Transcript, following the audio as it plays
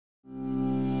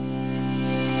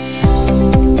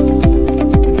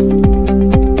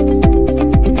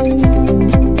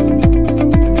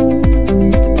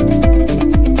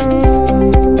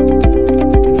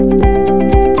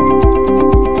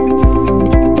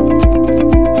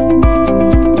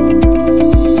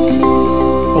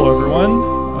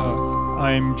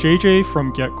JJ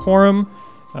from GetQuorum.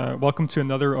 Welcome to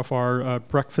another of our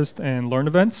breakfast and learn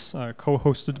events,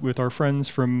 co-hosted with our friends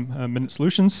from Minute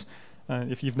Solutions.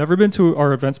 If you've never been to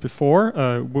our events before,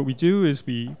 what we do is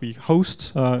we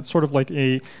host sort of like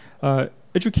a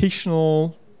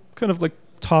educational kind of like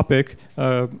topic,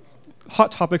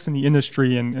 hot topics in the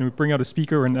industry, and we bring out a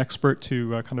speaker or an expert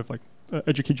to kind of like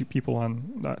educate you people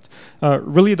on that.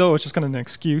 Really though, it's just kind of an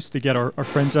excuse to get our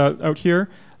friends out here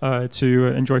to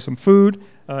enjoy some food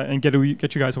and get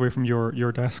you guys away from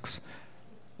your desks.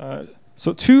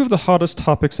 So two of the hottest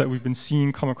topics that we've been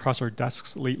seeing come across our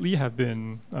desks lately have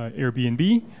been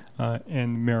Airbnb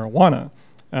and marijuana.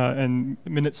 And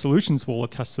Minute Solutions will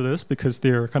attest to this because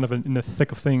they're kind of in the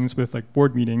thick of things with like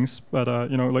board meetings. But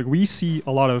you know, like we see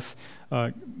a lot of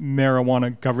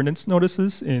marijuana governance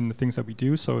notices in the things that we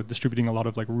do. So distributing a lot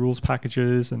of like rules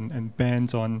packages and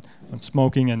bans on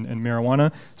smoking and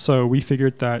marijuana. So we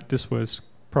figured that this was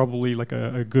probably like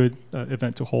a good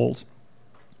event to hold.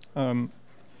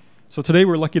 So today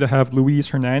we're lucky to have Luis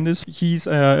Hernandez. He's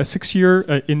a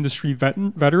 6-year industry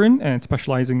veteran and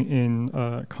specializing in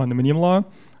condominium law.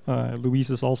 Luis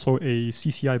is also a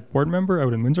CCI board member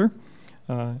out in Windsor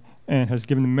and has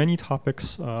given many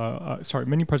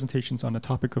many presentations on the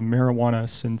topic of marijuana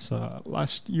since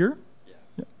last year.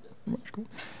 Yeah, pretty much. Cool.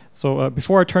 So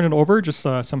before I turn it over, just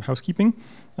some housekeeping.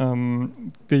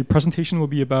 The presentation will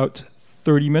be about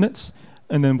 30 minutes,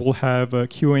 and then we'll have a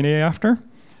Q&A after.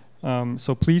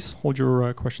 So please hold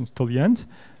your questions till the end.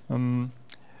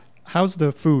 How's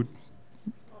the food?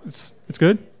 It's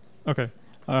good? Okay.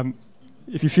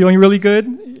 If you're feeling really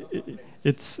good,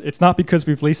 it's not because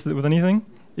we've laced it with anything.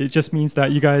 It just means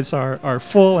that you guys are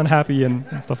full and happy and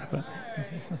stuff like that.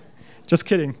 Just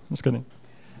kidding. Just kidding.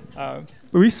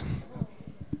 Luis?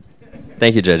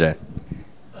 Thank you, JJ.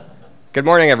 Good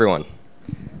morning, everyone.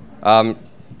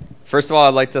 First of all,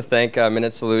 I'd like to thank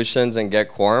Minute Solutions and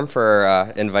GetQuorum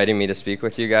for inviting me to speak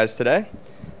with you guys today.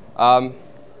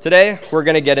 Today, we're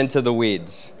going to get into the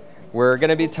weeds. We're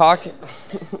going to be talking...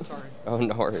 Sorry. Oh,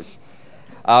 no worries.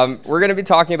 We're going to be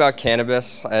talking about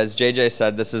cannabis. As JJ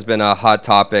said, this has been a hot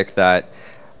topic that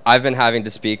I've been having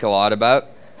to speak a lot about,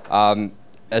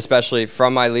 especially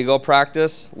from my legal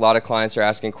practice. A lot of clients are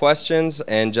asking questions,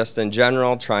 and just in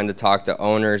general, trying to talk to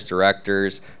owners,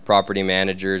 directors, property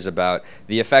managers about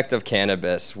the effect of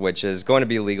cannabis, which is going to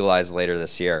be legalized later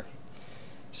this year.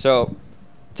 So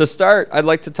to start, I'd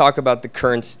like to talk about the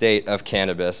current state of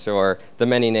cannabis, or the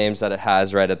many names that it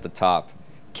has right at the top.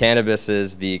 Cannabis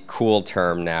is the cool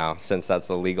term now, since that's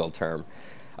the legal term.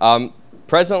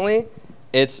 Presently,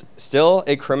 it's still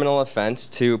a criminal offense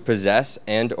to possess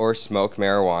and or smoke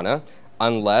marijuana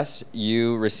unless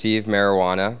you receive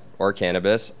marijuana or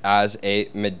cannabis as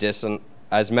medicine.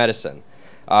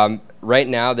 Right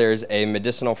now, there's a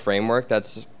medicinal framework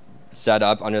that's set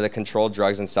up under the Controlled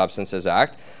Drugs and Substances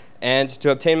Act. And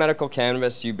to obtain medical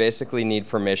cannabis, you basically need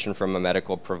permission from a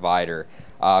medical provider.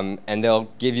 And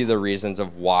they'll give you the reasons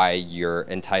of why you're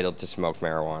entitled to smoke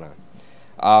marijuana.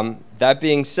 That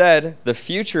being said, the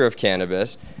future of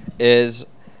cannabis is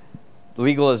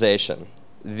legalization.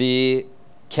 The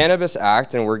Cannabis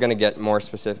Act, and we're going to get more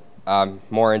specific,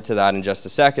 more into that in just a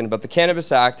second, but the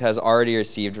Cannabis Act has already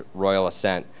received royal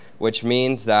assent, which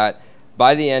means that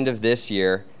by the end of this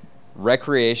year,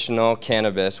 recreational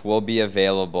cannabis will be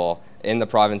available in the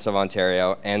province of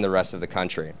Ontario and the rest of the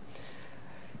country.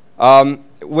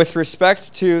 With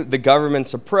respect to the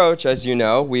government's approach, as you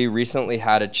know, we recently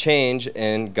had a change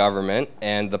in government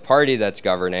and the party that's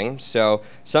governing. So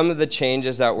some of the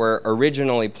changes that were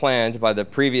originally planned by the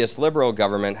previous Liberal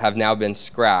government have now been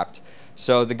scrapped.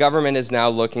 So the government is now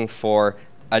looking for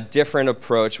a different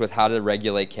approach with how to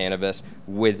regulate cannabis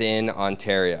within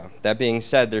Ontario. That being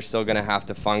said, they're still going to have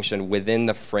to function within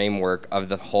the framework of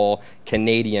the whole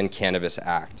Canadian Cannabis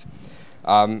Act.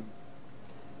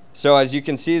 So as you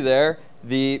can see there,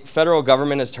 the federal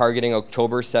government is targeting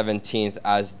October 17th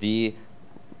as the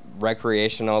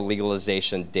recreational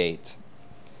legalization date.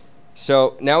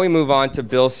 So now we move on to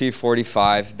Bill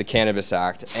C-45, the Cannabis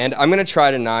Act. And I'm going to try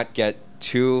to not get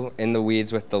too in the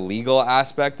weeds with the legal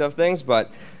aspect of things,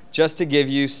 but just to give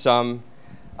you some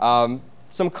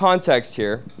context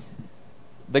here,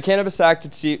 the Cannabis Act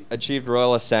achieved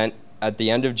royal assent at the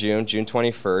end of June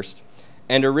 21st.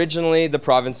 And originally, the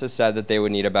provinces said that they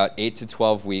would need about 8 to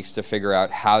 12 weeks to figure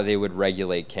out how they would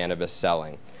regulate cannabis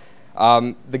selling.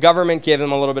 The government gave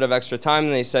them a little bit of extra time,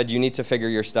 and they said, you need to figure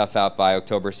your stuff out by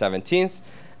October 17th,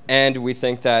 and we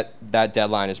think that that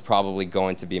deadline is probably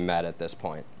going to be met at this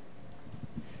point.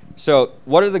 So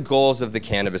what are the goals of the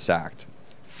Cannabis Act?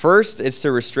 First, it's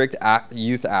to restrict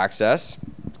youth access,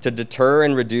 to deter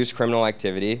and reduce criminal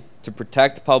activity, to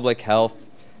protect public health,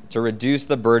 to reduce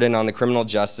the burden on the criminal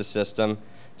justice system,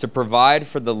 to provide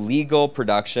for the legal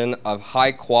production of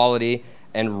high quality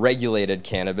and regulated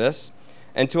cannabis,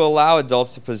 and to allow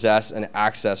adults to possess and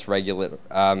access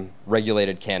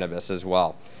regulated cannabis as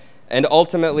well. And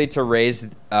ultimately to raise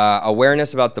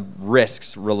awareness about the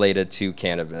risks related to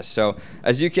cannabis. So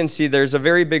as you can see, there's a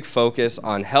very big focus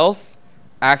on health,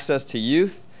 access to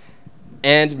youth,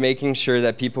 and making sure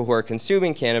that people who are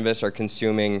consuming cannabis are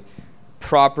consuming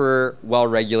proper,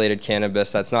 well-regulated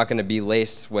cannabis that's not going to be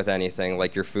laced with anything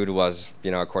like your food was,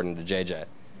 according to JJ.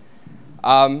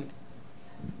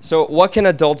 So what can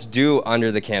adults do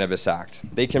under the Cannabis Act?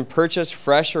 They can purchase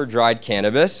fresh or dried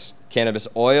cannabis, cannabis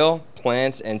oil,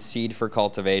 plants, and seed for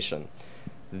cultivation.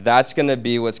 That's going to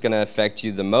be what's going to affect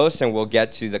you the most, and we'll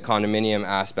get to the condominium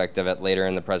aspect of it later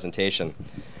in the presentation.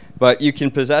 But you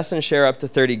can possess and share up to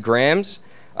 30 grams.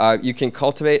 You can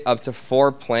cultivate up to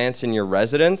 4 plants in your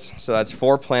residence, so that's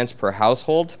 4 plants per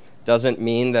household. Doesn't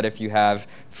mean that if you have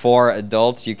 4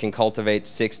 adults, you can cultivate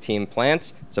 16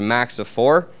 plants. It's a max of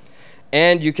 4.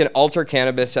 And you can alter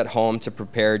cannabis at home to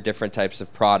prepare different types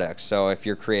of products. So if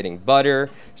you're creating butter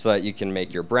so that you can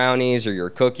make your brownies or your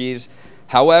cookies.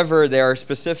 However, there are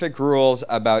specific rules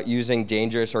about using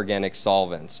dangerous organic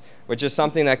solvents, which is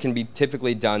something that can be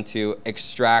typically done to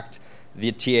extract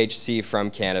the THC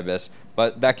from cannabis,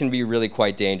 but that can be really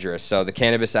quite dangerous. So the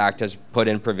Cannabis Act has put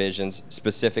in provisions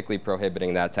specifically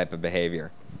prohibiting that type of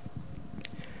behavior.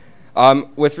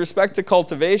 With respect to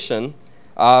cultivation,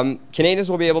 Canadians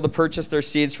will be able to purchase their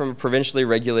seeds from a provincially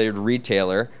regulated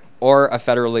retailer or a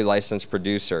federally licensed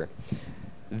producer.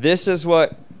 This is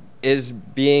what is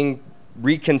being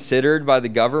reconsidered by the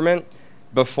government.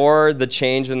 Before the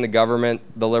change in the government,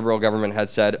 the Liberal government had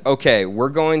said, okay, we're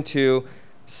going to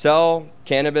sell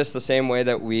cannabis the same way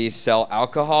that we sell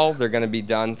alcohol. They're going to be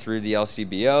done through the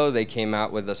LCBO. They came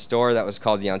out with a store that was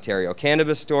called the Ontario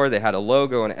Cannabis Store. They had a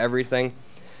logo and everything.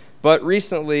 But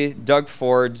recently, Doug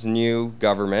Ford's new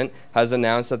government has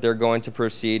announced that they're going to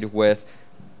proceed with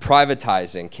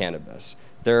privatizing cannabis.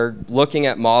 They're looking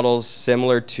at models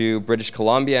similar to British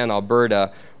Columbia and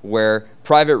Alberta, where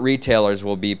private retailers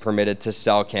will be permitted to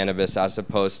sell cannabis as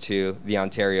opposed to the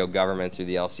Ontario government through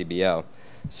the LCBO.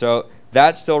 So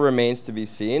that still remains to be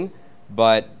seen,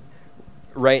 but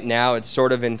right now it's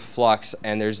sort of in flux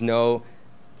and there's no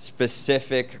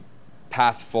specific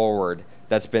path forward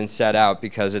that's been set out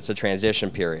because it's a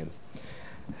transition period.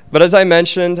 But as I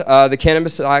mentioned, the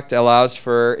Cannabis Act allows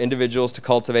for individuals to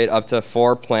cultivate up to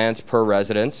 4 plants per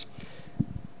residence.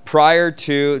 Prior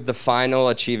to the final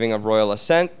achieving of royal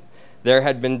assent, there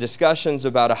had been discussions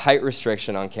about a height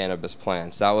restriction on cannabis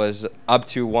plants. That was up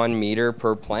to 1 meter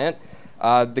per plant.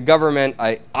 The government,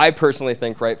 I personally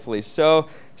think rightfully so,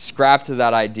 scrapped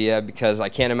that idea because I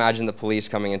can't imagine the police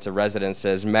coming into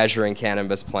residences measuring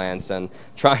cannabis plants and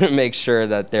trying to make sure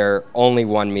that they're only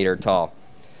 1 meter tall.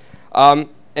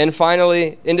 And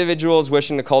finally, individuals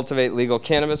wishing to cultivate legal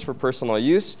cannabis for personal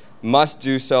use must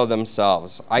do so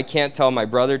themselves. I can't tell my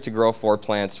brother to grow 4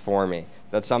 plants for me.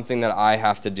 That's something that I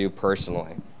have to do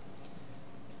personally.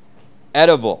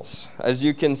 Edibles. As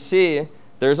you can see,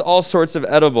 there's all sorts of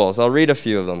edibles. I'll read a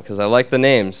few of them because I like the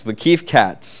names. The Keef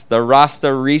Cats, the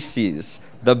Rasta Reese's,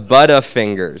 the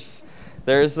Butterfingers.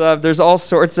 There's all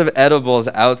sorts of edibles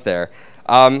out there.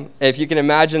 If you can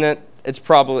imagine it, it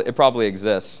probably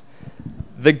exists.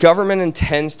 The government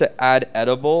intends to add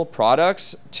edible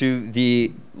products to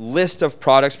the list of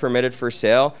products permitted for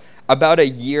sale about a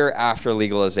year after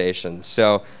legalization.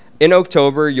 So in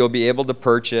October, you'll be able to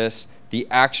purchase the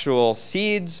actual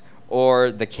seeds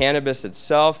or the cannabis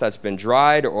itself that's been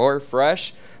dried or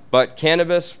fresh, but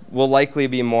cannabis will likely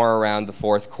be more around the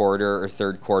 4th quarter or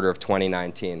 3rd quarter of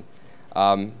 2019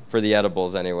 for the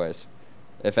edibles anyways.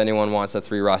 If anyone wants a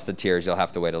 3 Rasta Tears, you'll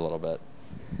have to wait a little bit.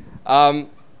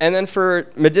 And then for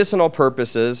medicinal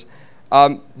purposes,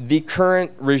 the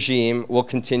current regime will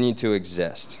continue to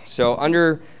exist. So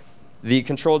under the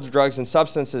Controlled Drugs and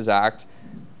Substances Act,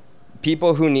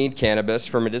 people who need cannabis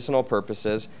for medicinal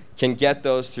purposes can get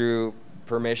those through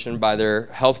permission by their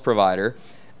health provider,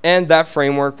 and that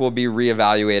framework will be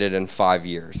reevaluated in 5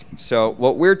 years. So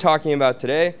what we're talking about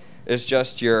today is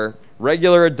just your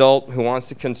regular adult who wants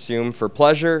to consume for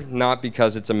pleasure, not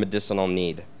because it's a medicinal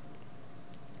need.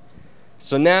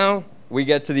 So now we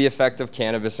get to the effect of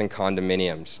cannabis in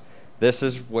condominiums. This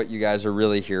is what you guys are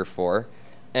really here for.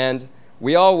 And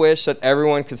we all wish that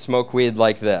everyone could smoke weed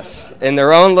like this, in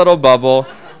their own little bubble,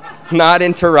 not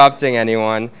interrupting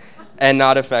anyone and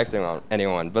not affecting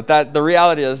anyone. But the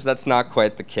reality is that's not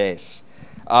quite the case.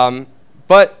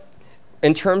 But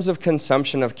in terms of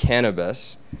consumption of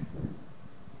cannabis,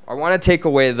 I want to take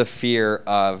away the fear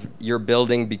of your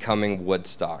building becoming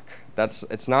Woodstock.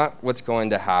 It's not what's going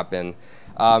to happen.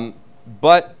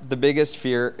 But the biggest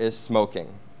fear is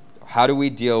smoking. How do we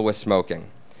deal with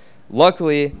smoking?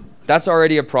 Luckily, that's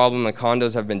already a problem that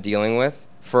condos have been dealing with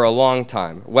for a long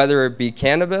time, whether it be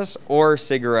cannabis or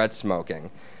cigarette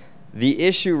smoking. The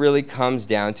issue really comes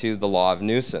down to the law of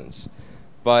nuisance.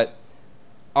 But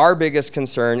our biggest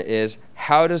concern is,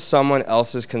 how does someone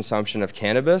else's consumption of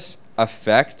cannabis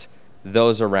affect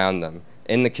those around them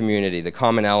in the community, the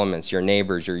common elements, your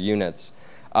neighbors, your units?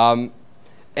 And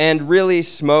really,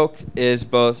 smoke is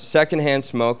both secondhand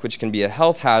smoke, which can be a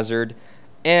health hazard,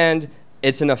 and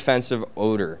it's an offensive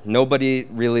odor. Nobody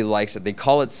really likes it. They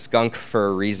call it skunk for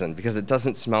a reason, because it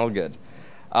doesn't smell good.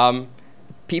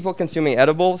 People consuming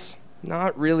edibles,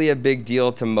 not really a big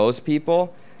deal to most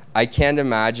people. I can't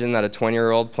imagine that a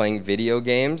 20-year-old playing video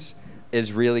games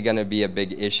is really going to be a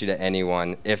big issue to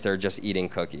anyone if they're just eating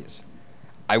cookies.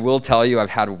 I will tell you, I've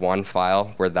had one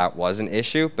file where that was an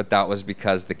issue, but that was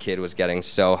because the kid was getting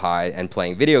so high and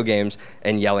playing video games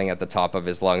and yelling at the top of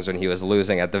his lungs when he was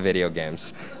losing at the video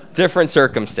games. Different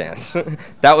circumstance.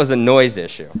 That was a noise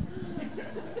issue.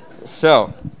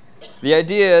 So, the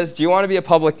idea is, do you want to be a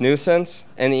public nuisance?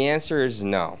 And the answer is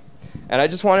no. And I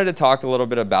just wanted to talk a little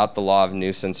bit about the law of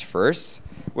nuisance first,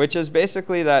 which is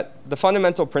basically that the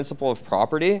fundamental principle of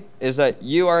property is that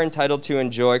you are entitled to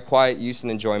enjoy quiet use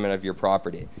and enjoyment of your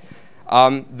property.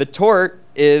 The tort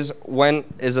is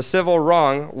a civil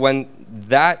wrong when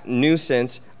that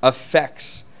nuisance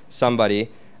affects somebody,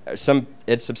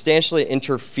 it substantially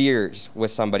interferes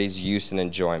with somebody's use and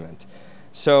enjoyment.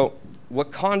 So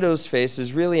what condos face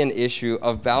is really an issue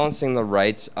of balancing the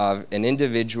rights of an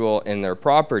individual in their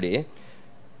property,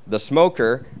 the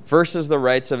smoker, versus the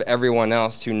rights of everyone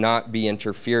else to not be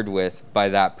interfered with by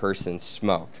that person's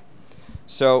smoke.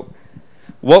 So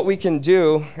what we can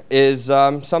do is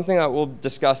something that we'll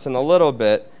discuss in a little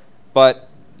bit, but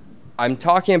I'm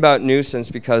talking about nuisance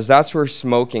because that's where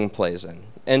smoking plays in.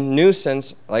 And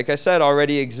nuisance, like I said,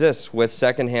 already exists with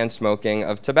secondhand smoking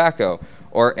of tobacco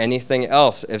or anything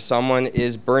else. If someone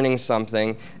is burning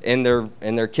something in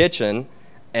their kitchen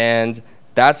and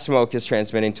that smoke is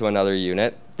transmitting to another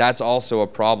unit, that's also a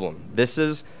problem. This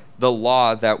is the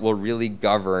law that will really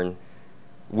govern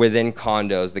within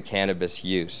condos the cannabis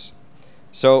use.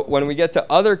 So when we get to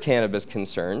other cannabis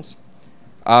concerns,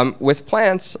 with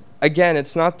plants, again,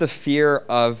 it's not the fear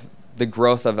of the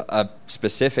growth of a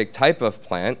specific type of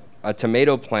plant. A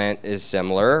tomato plant is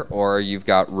similar, or you've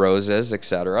got roses,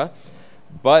 etc.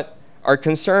 But our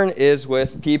concern is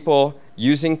with people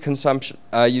using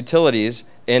utilities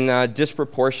in a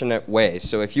disproportionate way.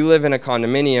 So if you live in a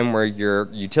condominium where your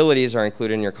utilities are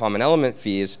included in your common element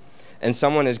fees, and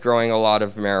someone is growing a lot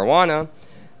of marijuana,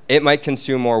 it might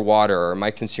consume more water or it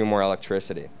might consume more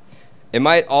electricity. It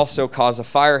might also cause a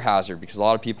fire hazard because a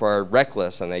lot of people are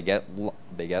reckless and they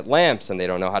get lamps and they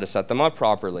don't know how to set them up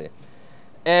properly.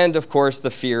 And of course,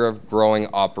 the fear of growing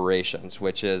operations,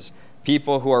 which is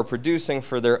people who are producing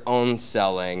for their own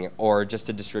selling or just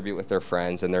to distribute with their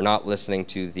friends, and they're not listening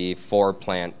to the 4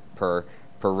 plant per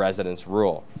residence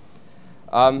rule.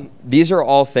 These are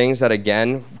all things that,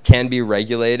 again, can be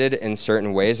regulated in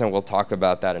certain ways, and we'll talk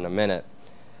about that in a minute.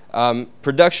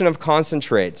 Production of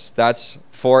concentrates, that's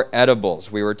for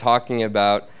edibles. We were talking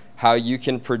about how you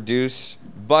can produce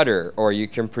butter or you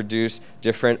can produce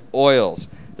different oils.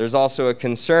 There's also a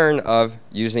concern of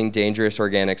using dangerous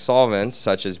organic solvents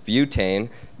such as butane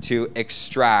to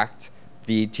extract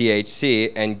the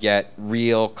THC and get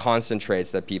real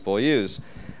concentrates that people use.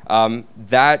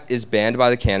 That is banned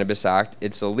by the Cannabis Act.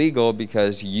 It's illegal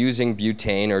because using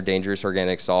butane or dangerous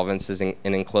organic solvents in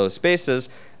enclosed spaces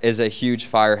is a huge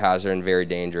fire hazard and very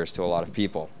dangerous to a lot of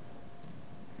people.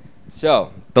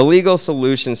 So, the legal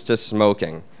solutions to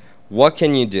smoking. What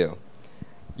can you do?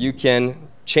 You can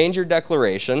change your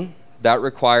declaration. That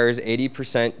requires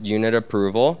 80% unit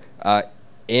approval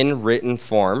in written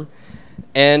form.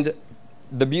 And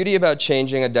the beauty about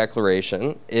changing a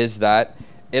declaration is that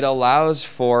it allows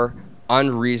for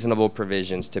unreasonable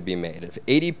provisions to be made. If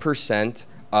 80%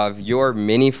 of your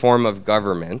mini form of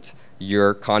government,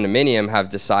 your condominium, have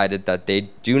decided that they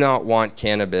do not want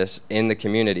cannabis in the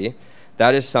community,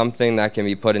 that is something that can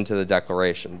be put into the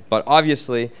declaration. But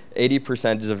obviously,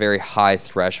 80% is a very high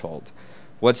threshold.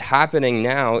 What's happening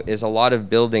now is a lot of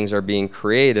buildings are being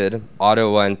created.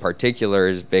 Ottawa in particular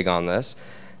is big on this.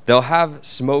 They'll have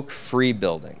smoke-free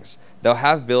buildings. They'll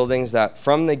have buildings that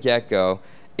from the get-go,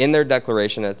 in their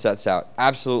declaration, it sets out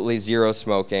absolutely zero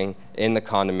smoking in the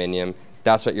condominium.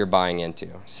 That's what you're buying into.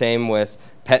 Same with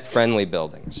pet-friendly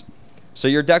buildings. So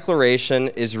your declaration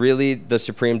is really the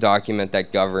supreme document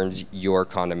that governs your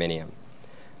condominium.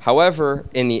 However,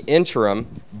 in the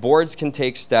interim, boards can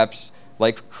take steps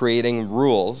like creating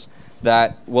rules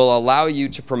that will allow you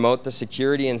to promote the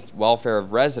security and welfare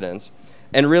of residents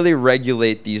and really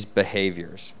regulate these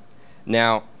behaviors.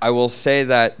 Now, I will say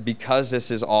that because this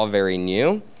is all very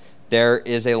new, there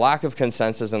is a lack of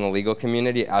consensus in the legal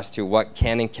community as to what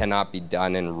can and cannot be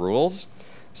done in rules.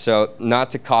 So not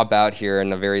to cop out here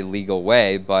in a very legal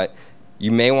way, but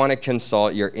you may want to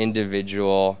consult your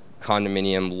individual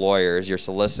condominium lawyers, your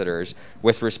solicitors,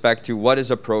 with respect to what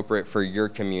is appropriate for your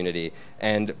community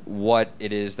and what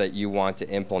it is that you want to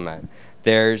implement.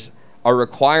 There's a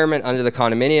requirement under the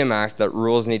Condominium Act that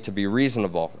rules need to be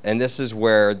reasonable, and this is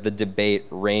where the debate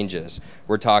ranges.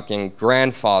 We're talking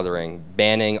grandfathering,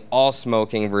 banning all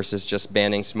smoking versus just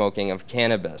banning smoking of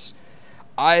cannabis.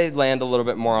 I land a little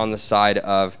bit more on the side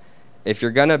of, if you're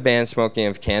gonna ban smoking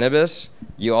of cannabis,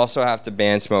 you also have to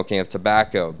ban smoking of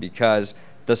tobacco, because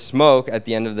the smoke, at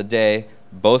the end of the day,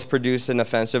 both produce an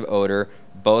offensive odor,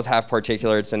 both have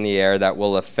particulates in the air that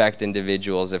will affect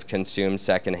individuals if consumed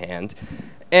secondhand.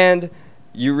 And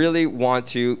you really want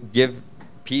to give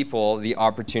people the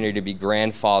opportunity to be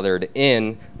grandfathered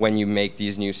in when you make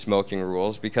these new smoking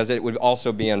rules, because it would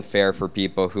also be unfair for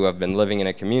people who have been living in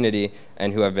a community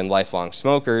and who have been lifelong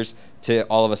smokers to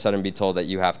all of a sudden be told that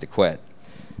you have to quit.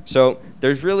 So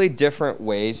there's really different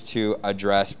ways to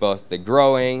address both the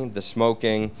growing, the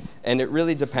smoking, and it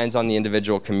really depends on the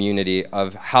individual community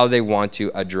of how they want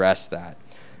to address that.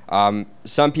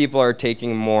 Some people are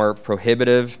taking more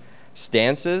prohibitive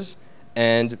stances,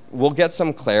 and we'll get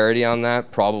some clarity on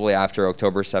that probably after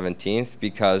October 17th,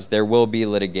 because there will be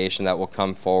litigation that will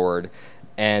come forward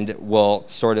and will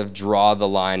sort of draw the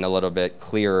line a little bit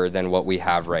clearer than what we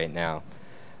have right now.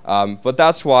 But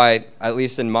that's why, at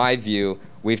least in my view,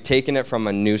 we've taken it from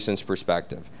a nuisance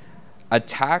perspective.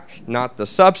 Attack not the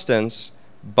substance,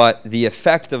 but the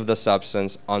effect of the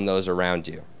substance on those around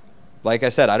you. Like I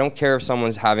said, I don't care if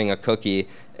someone's having a cookie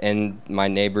in my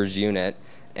neighbor's unit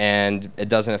and it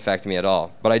doesn't affect me at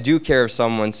all. But I do care if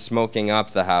someone's smoking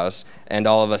up the house and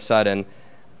all of a sudden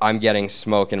I'm getting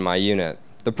smoke in my unit.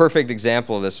 The perfect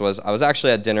example of this was, I was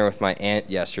actually at dinner with my aunt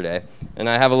yesterday, and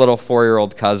I have a little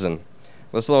 4-year-old cousin.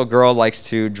 This little girl likes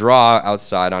to draw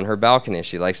outside on her balcony.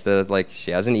 She likes to,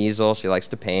 she has an easel, she likes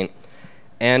to paint,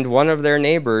 and one of their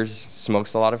neighbors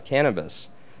smokes a lot of cannabis.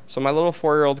 So my little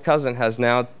 4-year-old cousin has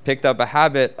now picked up a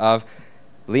habit of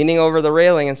leaning over the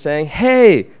railing and saying,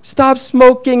 "Hey, stop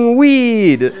smoking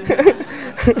weed."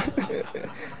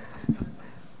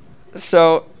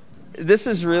 So this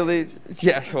is really,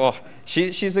 yeah, well,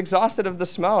 she's exhausted of the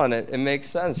smell, and it makes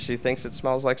sense. She thinks it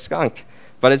smells like skunk.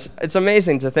 But it's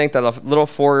amazing to think that a little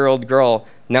 4-year-old girl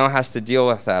now has to deal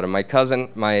with that. And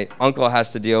my uncle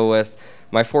has to deal with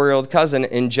my 4-year-old cousin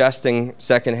ingesting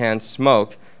secondhand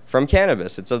smoke from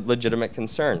cannabis. It's a legitimate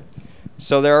concern.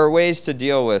 So there are ways to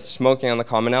deal with smoking on the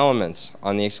common elements,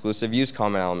 on the exclusive use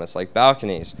common elements like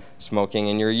balconies, smoking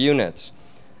in your units.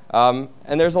 And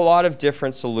there's a lot of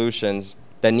different solutions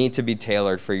that need to be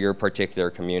tailored for your particular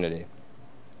community.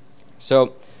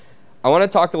 So I want to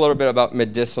talk a little bit about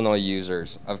medicinal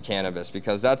users of cannabis,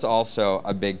 because that's also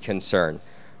a big concern.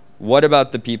 What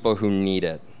about the people who need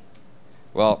it?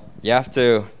 Well, you have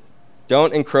to,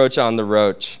 don't encroach on the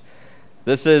roach.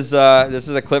 This is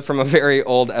a clip from a very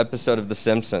old episode of The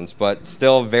Simpsons, but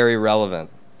still very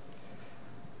relevant.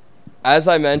 As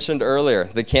I mentioned earlier,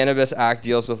 the Cannabis Act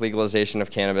deals with legalization of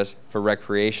cannabis for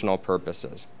recreational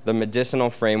purposes. The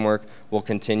medicinal framework will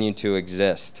continue to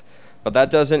exist. But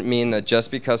that doesn't mean that just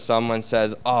because someone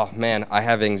says, "Oh man, I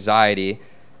have anxiety,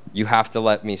 you have to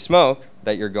let me smoke,"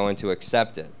 that you're going to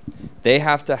accept it. They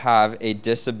have to have a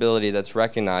disability that's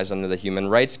recognized under the Human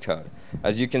Rights Code.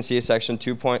 As you can see, Section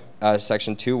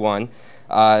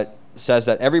 2.1 says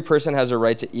that every person has a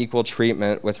right to equal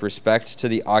treatment with respect to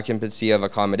the occupancy of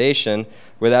accommodation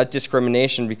without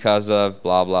discrimination because of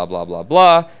blah, blah, blah, blah,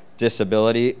 blah,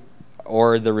 disability,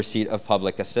 or the receipt of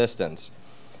public assistance.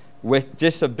 With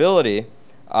disability,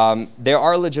 there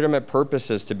are legitimate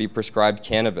purposes to be prescribed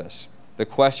cannabis. The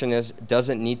question is, does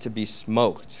it need to be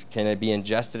smoked? Can it be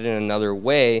ingested in another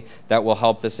way that will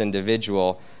help this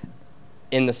individual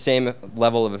in the same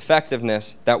level of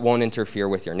effectiveness that won't interfere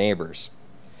with your neighbors?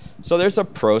 So there's a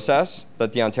process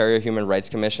that the Ontario Human Rights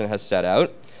Commission has set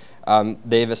out.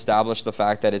 They've established the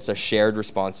fact that it's a shared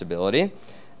responsibility,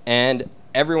 and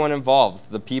everyone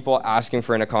involved, the people asking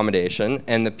for an accommodation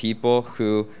and the people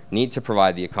who need to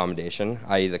provide the accommodation,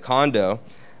 i.e. the condo,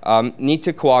 need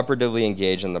to cooperatively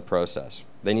engage in the process.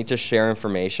 They need to share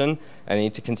information and they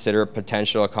need to consider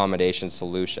potential accommodation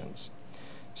solutions.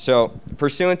 So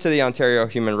pursuant to the Ontario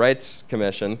Human Rights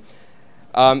Commission,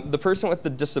 the person with the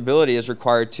disability is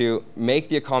required to make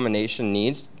the accommodation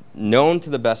needs known to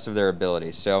the best of their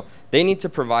ability. So they need to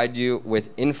provide you with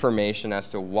information as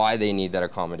to why they need that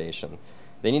accommodation.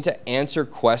 They need to answer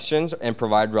questions and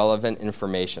provide relevant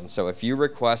information. So if you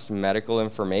request medical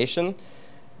information,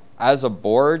 as a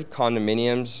board,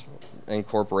 condominiums and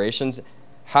corporations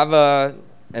have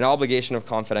an obligation of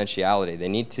confidentiality. They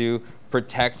need to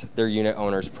protect their unit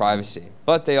owner's privacy,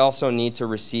 but they also need to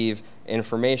receive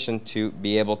information to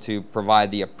be able to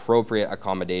provide the appropriate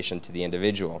accommodation to the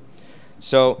individual.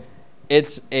 So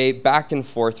it's a back and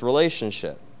forth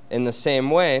relationship. In the same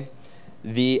way,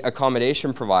 the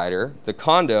accommodation provider, the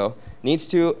condo, needs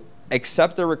to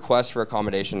accept the request for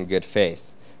accommodation in good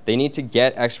faith. They need to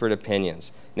get expert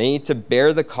opinions. They need to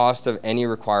bear the cost of any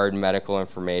required medical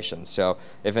information. So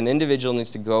if an individual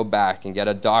needs to go back and get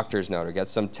a doctor's note or get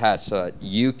some tests so that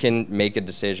you can make a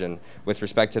decision with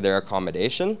respect to their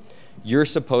accommodation, you're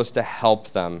supposed to help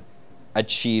them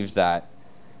achieve that.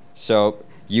 So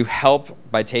you help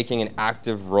by taking an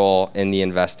active role in the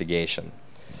investigation.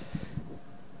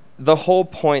 The whole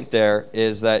point there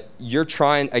is that you're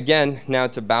trying, again, now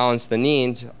to balance the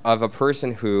needs of a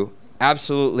person who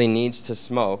absolutely needs to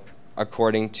smoke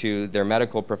according to their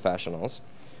medical professionals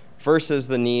versus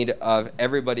the need of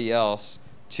everybody else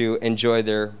to enjoy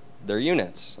their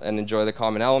units and enjoy the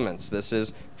common elements. This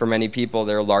is, for many people,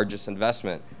 their largest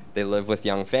investment. They live with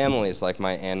young families like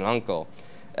my aunt and uncle.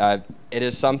 It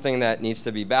is something that needs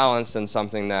to be balanced and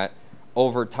something that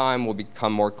over time will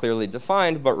become more clearly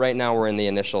defined, but right now we're in the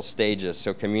initial stages,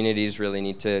 so communities really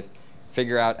need to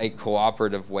figure out a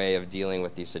cooperative way of dealing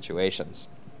with these situations.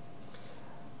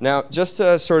 Now, just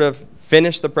to sort of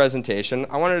finish the presentation,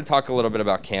 I wanted to talk a little bit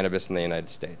about cannabis in the United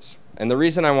States. And the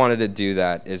reason I wanted to do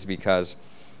that is because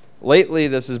lately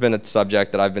this has been a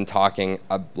subject that I've been talking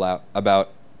about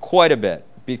quite a bit,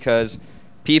 because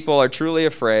people are truly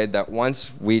afraid that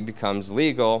once weed becomes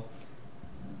legal,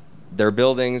 their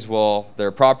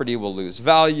property will lose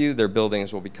value, their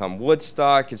buildings will become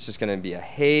Woodstock, it's just going to be a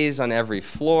haze on every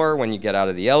floor when you get out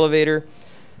of the elevator.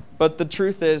 But the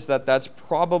truth is that that's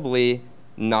probably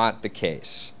not the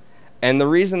case. And the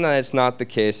reason that it's not the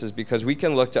case is because we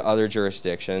can look to other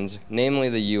jurisdictions, namely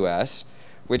the US,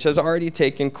 which has already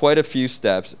taken quite a few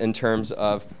steps in terms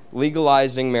of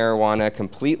legalizing marijuana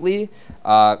completely,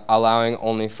 allowing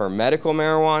only for medical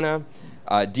marijuana,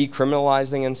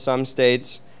 decriminalizing in some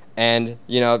states, and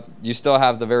you still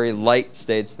have the very light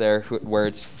states there where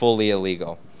it's fully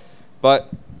illegal.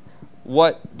 But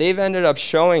what they've ended up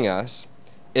showing us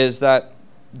is that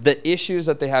the issues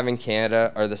that they have in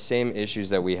Canada are the same issues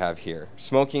that we have here.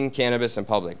 Smoking cannabis in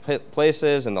public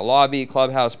places, in the lobby,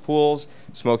 clubhouse, pools,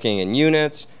 smoking in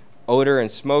units, odor and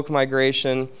smoke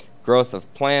migration, growth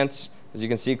of plants. As you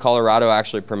can see, Colorado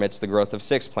actually permits the growth of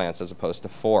 6 plants as opposed to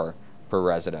 4 per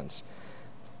residence.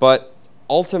 But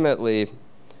ultimately,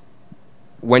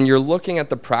 when you're looking at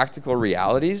the practical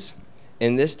realities,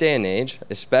 in this day and age,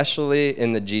 especially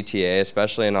in the GTA,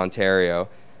 especially in Ontario,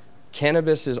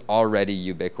 cannabis is already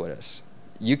ubiquitous.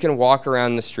 You can walk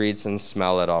around the streets and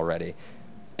smell it already.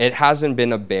 It hasn't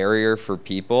been a barrier for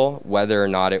people, whether or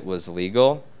not it was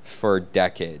legal, for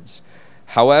decades.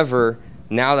 However,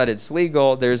 now that it's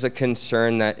legal, there's a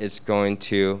concern that it's going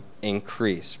to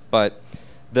increase. But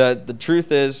the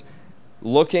truth is,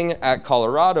 looking at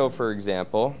Colorado, for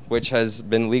example, which has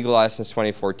been legalized since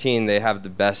 2014, they have the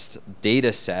best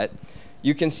data set.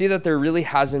 You can see that there really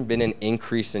hasn't been an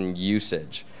increase in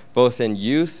usage, both in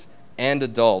youth and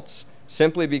adults,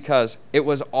 simply because it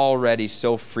was already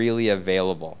so freely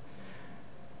available.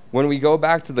 When we go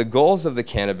back to the goals of the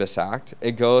Cannabis Act,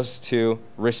 it goes to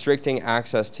restricting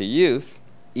access to youth,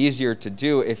 easier to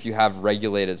do if you have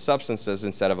regulated substances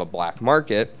instead of a black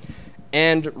market,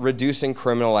 and reducing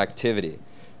criminal activity.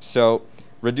 So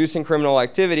reducing criminal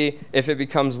activity, if it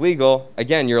becomes legal,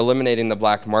 again, you're eliminating the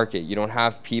black market. You don't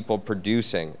have people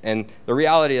producing. And the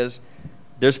reality is,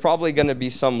 there's probably going to be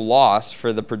some loss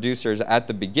for the producers at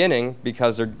the beginning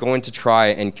because they're going to try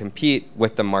and compete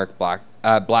with the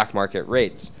black market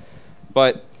rates.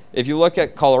 But if you look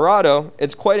at Colorado,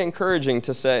 it's quite encouraging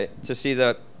to see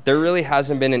that there really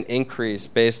hasn't been an increase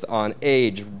based on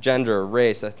age, gender,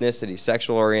 race, ethnicity,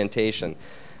 sexual orientation.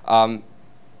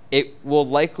 It will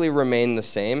likely remain the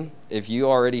same. If you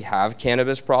already have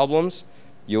cannabis problems,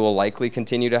 you will likely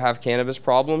continue to have cannabis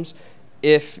problems.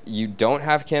 If you don't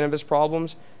have cannabis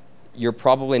problems, you're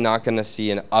probably not going to see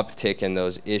an uptick in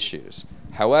those issues.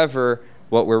 However,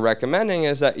 what we're recommending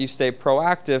is that you stay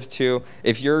proactive to,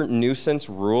 if your nuisance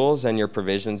rules and your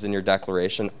provisions in your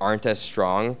declaration aren't as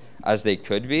strong as they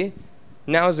could be,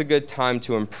 now is a good time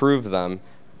to improve them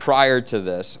prior to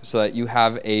this so that you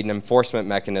have an enforcement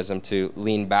mechanism to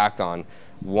lean back on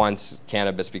once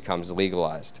cannabis becomes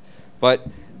legalized. But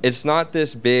it's not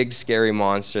this big, scary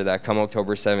monster that come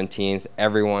October 17th,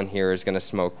 everyone here is going to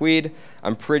smoke weed.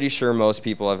 I'm pretty sure most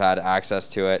people have had access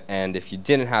to it, and if you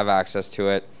didn't have access to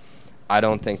it, I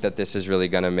don't think that this is really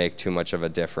going to make too much of a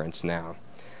difference now.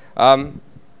 And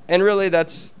really,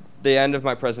 that's the end of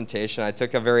my presentation. I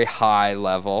took a very high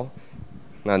level.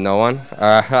 No one?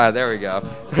 There we go.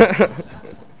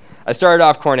 I started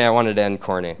off corny. I wanted to end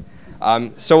corny.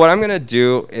 So what I'm going to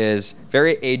do is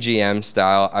very AGM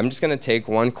style. I'm just going to take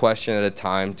one question at a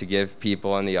time to give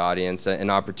people in the audience an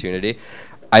opportunity.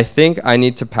 I think I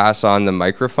need to pass on the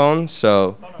microphone.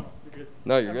 So No, you're good.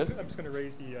 No, you're good? I'm just going to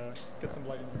raise the, get some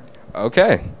light in here.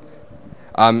 Okay.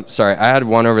 Sorry, I had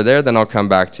one over there, then I'll come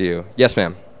back to you. Yes,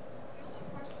 ma'am.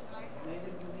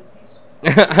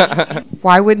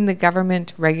 Why wouldn't the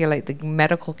government regulate the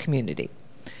medical community?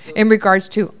 In regards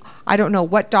to, I don't know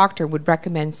what doctor would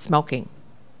recommend smoking.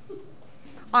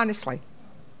 Honestly.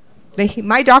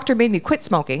 My doctor made me quit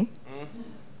smoking.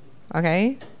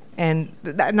 Okay? And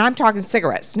I'm talking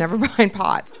cigarettes, never mind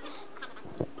pot.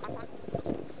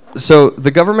 So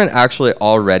the government actually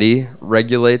already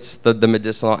regulates the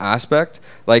medicinal aspect.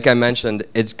 Like I mentioned,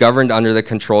 it's governed under the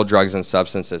Controlled Drugs and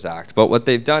Substances Act. But what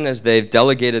they've done is they've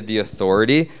delegated the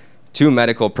authority to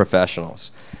medical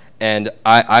professionals. And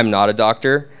I'm not a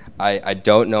doctor. I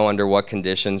don't know under what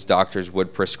conditions doctors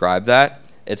would prescribe that.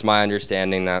 It's my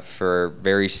understanding that for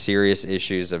very serious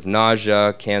issues of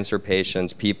nausea, cancer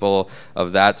patients, people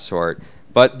of that sort,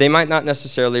 but they might not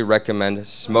necessarily recommend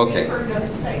smoking. Vapor does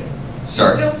the same.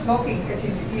 Sorry. Still smoking.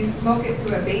 If you smoke it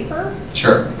through a vapor,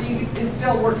 Sure. it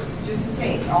still works just the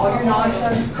same. All your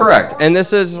nausea. Correct. And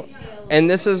this is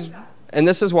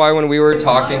why when we were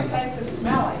talking. It's not offensive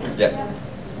smelling. Yeah.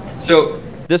 So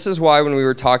this is why when we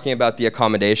were talking about the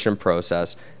accommodation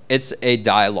process, it's a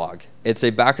dialogue. It's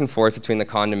a back and forth between the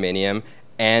condominium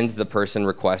and the person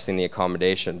requesting the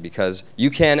accommodation, because you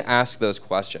can ask those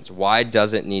questions. Why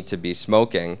does it need to be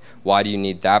smoking? Why do you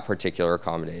need that particular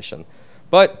accommodation?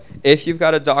 But if you've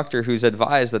got a doctor who's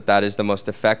advised that that is the most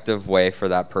effective way for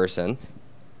that person,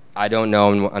 I don't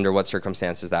know under what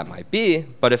circumstances that might be,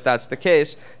 but if that's the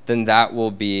case, then that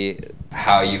will be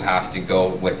how you have to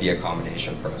go with the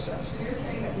accommodation process. You're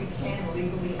saying that we can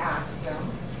legally ask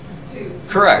them to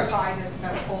Correct. provide this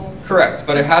medical. Correct,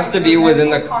 but it has to be within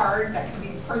the card that can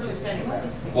be purchased anyway.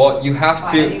 Well, you have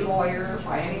By to. any lawyer,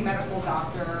 by any medical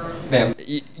doctor. Ma'am,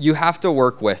 you have to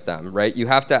work with them, right? You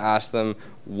have to ask them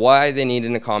why they need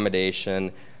an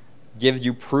accommodation, give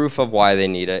you proof of why they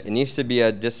need it. It needs to be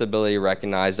a disability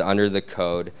recognized under the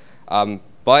code.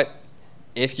 But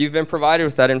if you've been provided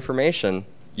with that information,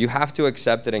 you have to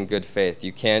accept it in good faith.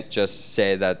 You can't just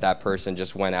say that that person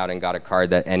just went out and got a card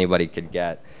that anybody could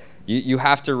get. You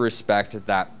have to respect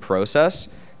that process,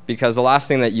 because the last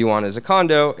thing that you want as a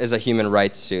condo is a human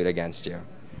rights suit against you,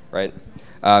 right?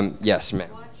 Yes, ma'am.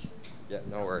 Yeah,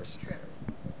 no worries.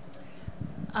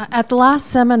 At the last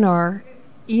seminar,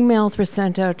 emails were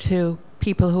sent out to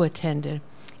people who attended,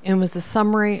 and it was a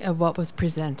summary of what was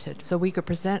presented. So we could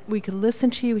listen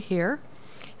to you here,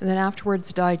 and then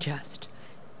afterwards digest.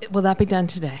 Will that be done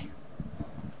today?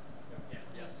 Yes.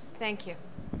 Thank you.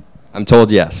 I'm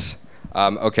told yes.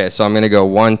 Okay, so I'm going to go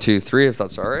 1, 2, 3, if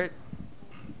that's all right.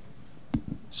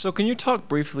 So can you talk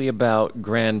briefly about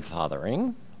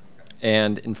grandfathering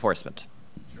and enforcement?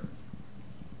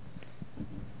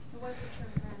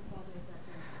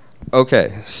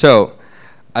 Okay, so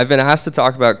I've been asked to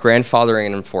talk about grandfathering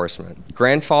and enforcement.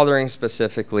 Grandfathering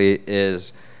specifically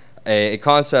is a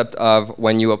concept of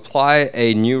when you apply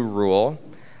a new rule,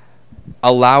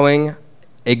 allowing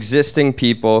existing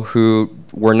people who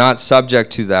were not subject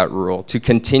to that rule to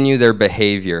continue their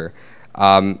behavior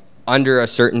under a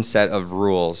certain set of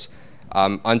rules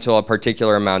until a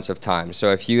particular amount of time.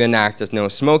 So if you enact a no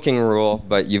smoking rule,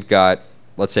 but you've got,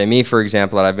 let's say me, for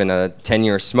example, that I've been a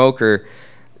 10-year smoker,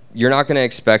 you're not going to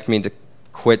expect me to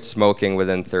quit smoking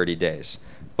within 30 days.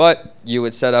 But you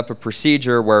would set up a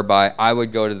procedure whereby I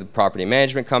would go to the property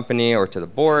management company or to the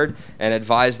board and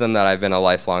advise them that I've been a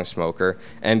lifelong smoker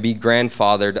and be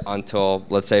grandfathered until,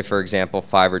 let's say, for example,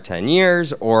 5 or 10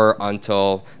 years, or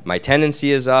until my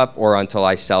tenancy is up, or until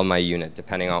I sell my unit,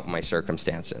 depending on my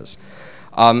circumstances.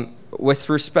 With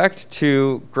respect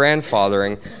to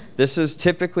grandfathering, this is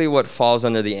typically what falls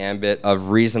under the ambit of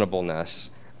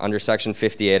reasonableness under Section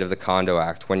 58 of the Condo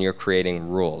Act when you're creating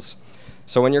rules.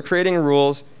 So when you're creating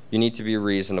rules, you need to be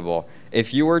reasonable.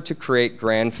 If you were to create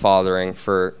grandfathering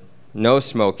for no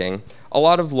smoking, a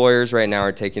lot of lawyers right now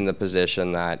are taking the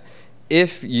position that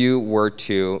if you were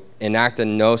to enact a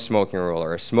no smoking rule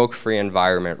or a smoke-free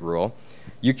environment rule,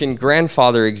 you can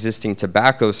grandfather existing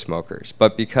tobacco smokers,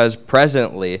 but because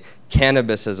presently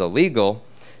cannabis is illegal,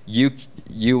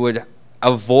 you would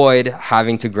avoid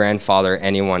having to grandfather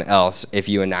anyone else if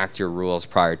you enact your rules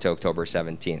prior to October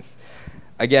 17th.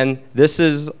 Again, this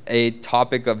is a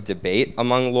topic of debate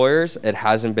among lawyers. It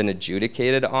hasn't been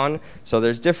adjudicated on, so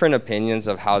there's different opinions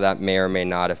of how that may or may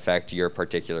not affect your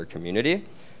particular community.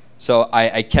 So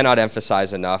I cannot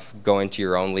emphasize enough going to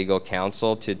your own legal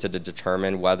counsel to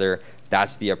determine whether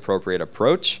that's the appropriate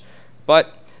approach.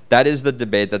 But that is the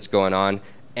debate that's going on,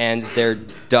 and there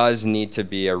does need to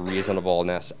be a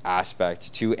reasonableness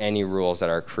aspect to any rules that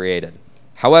are created.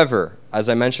 However, as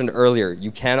I mentioned earlier,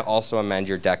 you can also amend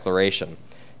your declaration.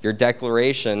 Your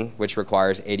declaration, which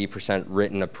requires 80%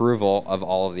 written approval of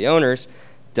all of the owners,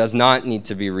 does not need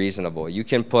to be reasonable. You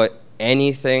can put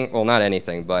anything, well, not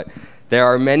anything, but there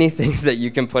are many things that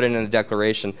you can put in a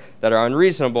declaration that are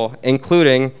unreasonable,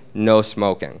 including no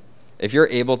smoking. If you're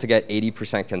able to get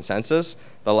 80% consensus,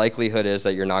 the likelihood is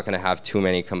that you're not going to have too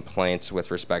many complaints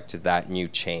with respect to that new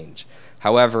change.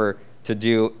 However, to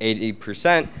do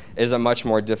 80% is a much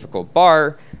more difficult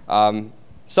bar.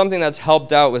 Something that's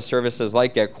helped out with services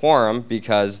like GetQuorum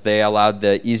because they allowed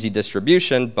the easy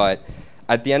distribution, but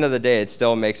at the end of the day, it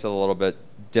still makes it a little bit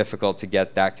difficult to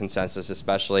get that consensus,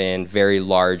 especially in very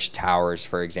large towers,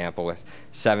 for example, with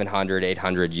 700,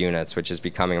 800 units, which is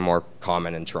becoming more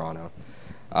common in Toronto.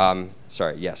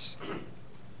 Sorry, yes.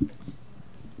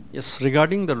 Yes,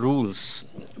 regarding the rules,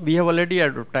 we have already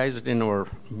advertised in our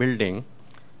building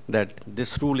that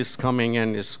this rule is coming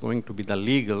and is going to be the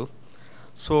legal.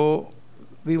 So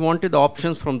we wanted the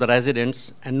options from the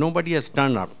residents, and nobody has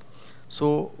turned up.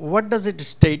 So what does it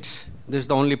state? This is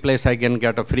the only place I can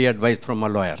get a free advice from a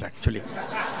lawyer, actually.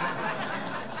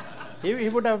 He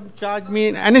would have charged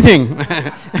me anything.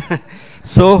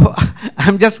 So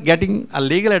I'm just getting a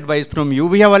legal advice from you.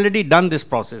 We have already done this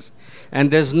process,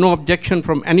 and there's no objection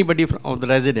from anybody of the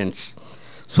residents.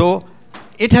 So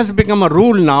it has become a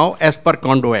rule now as per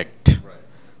Condo Act. Right.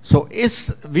 So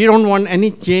we don't want any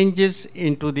changes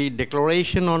into the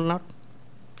declaration or not?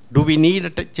 Do we need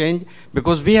a change?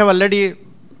 Because we have already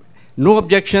no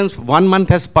objections, 1 month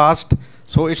has passed,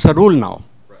 so it's a rule now.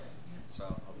 Right. So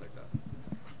I'll take that.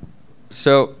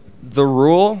 So the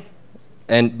rule,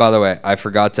 and by the way, I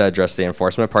forgot to address the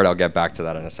enforcement part. I'll get back to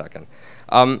that in a second.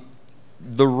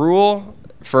 The rule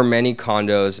for many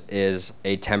condos is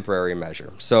a temporary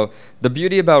measure. So the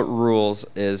beauty about rules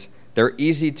is they're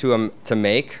easy to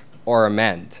make or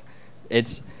amend.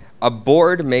 It's a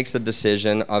board makes the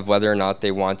decision of whether or not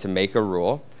they want to make a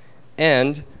rule,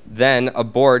 and then a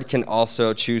board can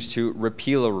also choose to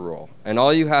repeal a rule. And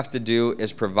all you have to do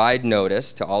is provide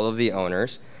notice to all of the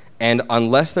owners, and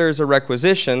unless there is a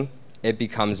requisition, it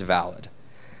becomes valid.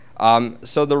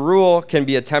 So the rule can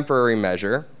be a temporary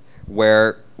measure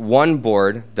where one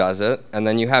board does it, and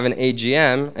then you have an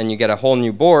AGM, and you get a whole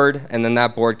new board, and then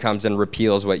that board comes and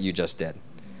repeals what you just did,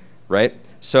 right?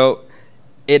 So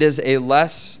it is a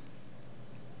less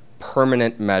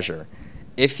permanent measure.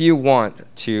 If you want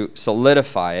to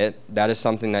solidify it, that is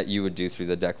something that you would do through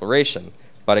the declaration.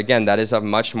 But again, that is a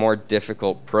much more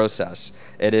difficult process.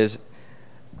 It is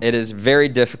very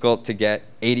difficult to get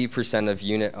 80% of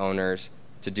unit owners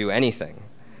to do anything.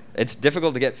 It's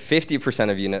difficult to get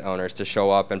 50% of unit owners to show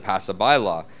up and pass a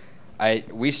bylaw.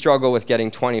 We struggle with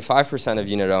getting 25% of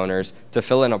unit owners to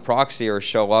fill in a proxy or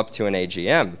show up to an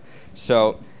AGM.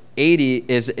 So 80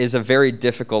 is a very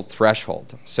difficult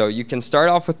threshold. So you can start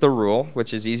off with the rule,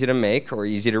 which is easy to make or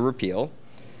easy to repeal,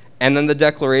 and then the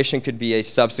declaration could be a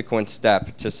subsequent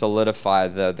step to solidify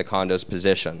the condo's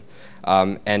position.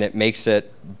 And it makes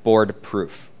it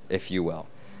board-proof, if you will.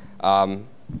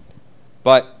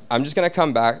 But I'm just going to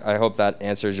come back. I hope that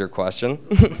answers your question.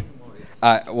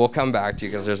 We'll come back to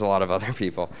you because there's a lot of other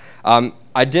people.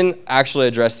 I didn't actually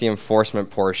address the enforcement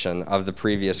portion of the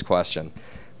previous question.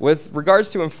 With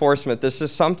regards to enforcement, this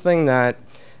is something that,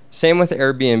 same with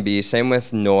Airbnb, same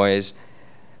with noise,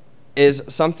 is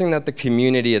something that the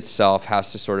community itself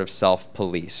has to sort of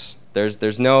self-police.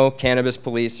 There's no cannabis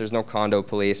police, there's no condo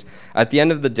police. At the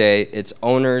end of the day, it's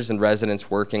owners and residents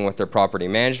working with their property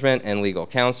management and legal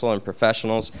counsel and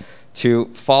professionals to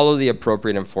follow the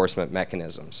appropriate enforcement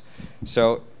mechanisms.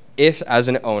 So if, as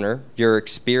an owner, you're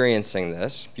experiencing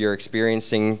this, you're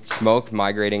experiencing smoke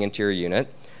migrating into your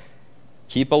unit,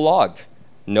 keep a log.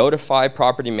 Notify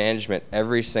property management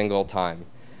every single time.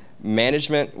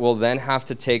 Management will then have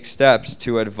to take steps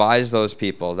to advise those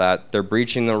people that they're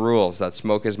breaching the rules, that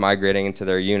smoke is migrating into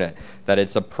their unit, that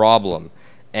it's a problem,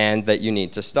 and that you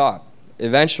need to stop.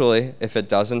 Eventually, if it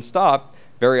doesn't stop,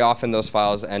 very often those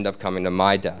files end up coming to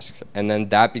my desk. And then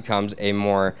that becomes a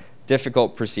more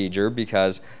difficult procedure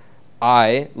because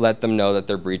I let them know that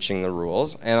they're breaching the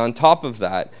rules. And on top of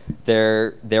that,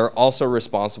 they're also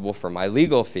responsible for my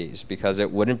legal fees because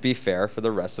it wouldn't be fair for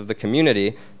the rest of the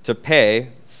community to pay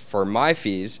for my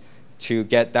fees to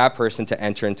get that person to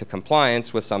enter into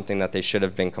compliance with something that they should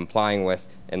have been complying with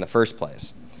in the first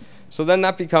place. So then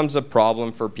that becomes a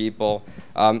problem for people.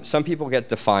 Some people get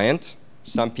defiant,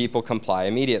 some people comply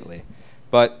immediately.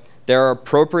 But there are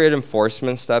appropriate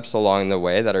enforcement steps along the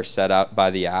way that are set out by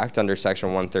the Act under Section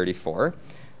 134,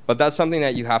 but that's something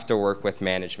that you have to work with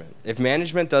management. If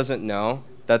management doesn't know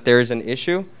that there is an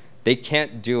issue, they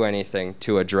can't do anything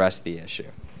to address the issue.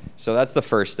 So that's the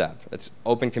first step. It's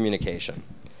open communication.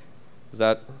 Is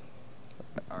that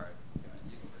all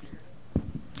right?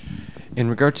 In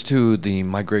regards to the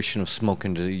migration of smoke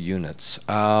into units,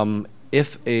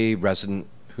 if a resident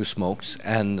who smokes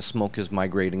and the smoke is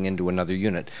migrating into another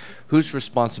unit, whose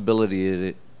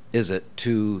responsibility is it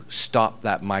to stop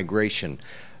that migration?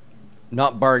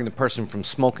 Not barring the person from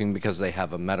smoking because they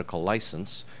have a medical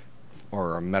license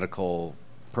or a medical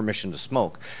permission to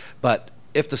smoke, but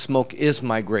if the smoke is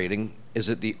migrating, is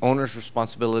it the owner's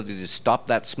responsibility to stop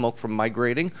that smoke from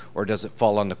migrating, or does it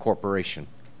fall on the corporation?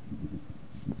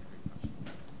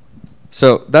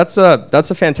 So that's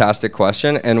a fantastic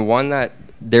question, and one that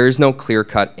there is no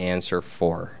clear-cut answer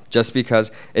for, just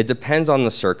because it depends on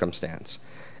the circumstance.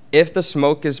 If the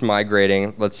smoke is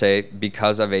migrating, let's say,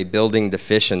 because of a building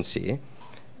deficiency,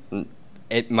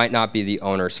 it might not be the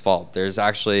owner's fault.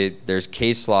 There's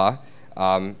case law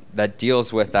that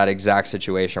deals with that exact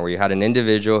situation where you had an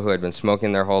individual who had been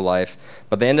smoking their whole life,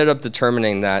 but they ended up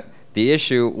determining that the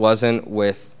issue wasn't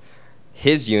with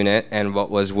his unit and what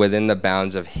was within the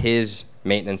bounds of his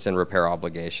maintenance and repair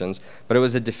obligations, but it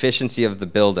was a deficiency of the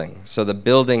building. So the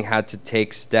building had to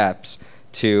take steps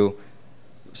to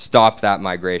stop that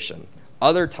migration.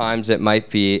 Other times it might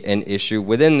be an issue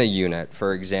within the unit.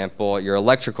 For example, your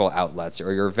electrical outlets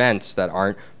or your vents that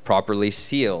aren't properly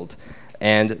sealed,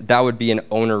 and that would be an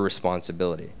owner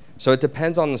responsibility. So it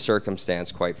depends on the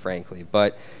circumstance, quite frankly,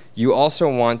 but you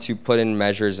also want to put in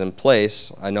measures in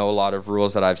place. I know a lot of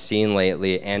rules that I've seen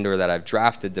lately and or that I've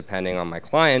drafted depending on my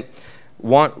client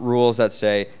want rules that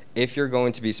say if you're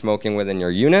going to be smoking within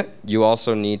your unit, you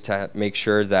also need to make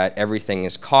sure that everything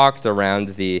is caulked around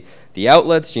the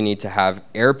outlets. You need to have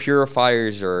air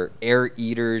purifiers or air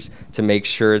eaters to make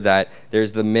sure that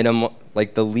there's the minimum,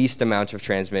 like the least amount of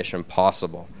transmission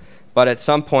possible. But at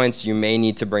some points you may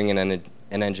need to bring in an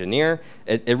engineer.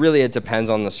 It really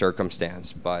depends on the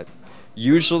circumstance, but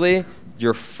usually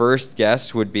your first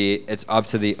guess would be it's up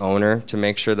to the owner to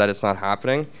make sure that it's not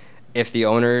happening. If the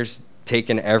owner's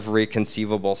taken every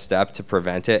conceivable step to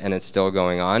prevent it and it's still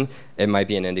going on, it might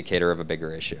be an indicator of a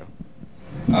bigger issue.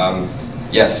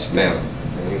 Yes, ma'am.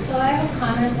 So I have a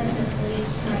comment that just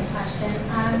leads to my question.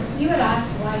 You had asked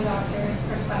why doctors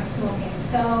prescribe smoking.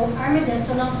 So our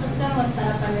medicinal system was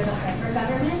set up under the Harper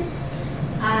government.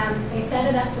 They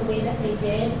set it up the way that they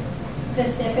did,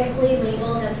 specifically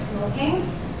labeled as smoking,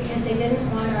 because they didn't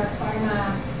want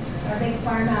our big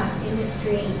pharma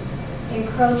industry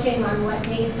encroaching on what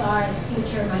they saw as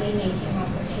future money-making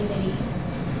opportunity.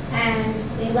 And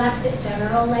they left it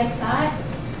general like that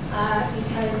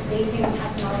because vaping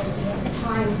technology at the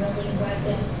time really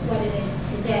wasn't what it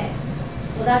is today.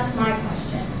 So that's my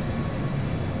question.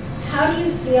 How do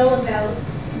you feel about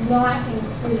not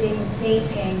including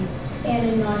vaping in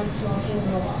a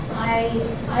non-smoking rule?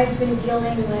 I've been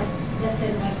dealing with this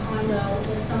in my condo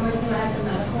with someone who has a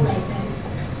medical license,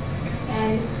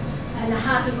 and the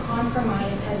happy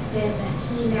compromise has been that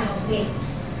he now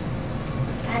vapes.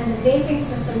 And the vaping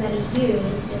system that he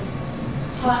used is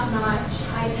top-notch,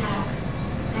 high-tech,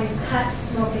 and cuts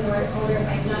smoking odor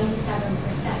by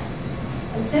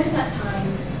 97%. And since that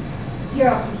time,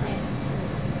 0 complaints.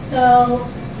 So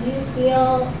do you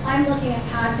feel, I'm looking at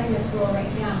passing this rule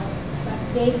right now, but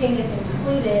vaping is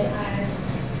included as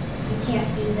you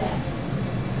can't do this.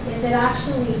 Is it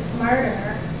actually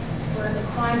smarter for the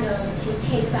condo to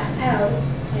take that out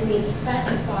and maybe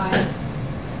specify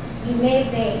you may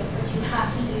vape, but you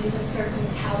have to use a certain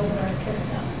caliber of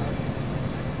system?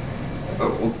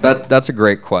 That's a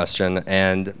great question,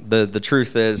 and the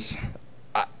truth is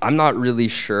I'm not really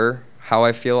sure how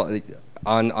I feel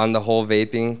on the whole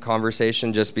vaping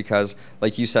conversation, just because,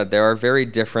 like you said, there are very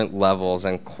different levels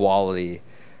and quality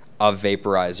of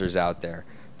vaporizers out there.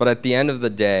 But at the end of the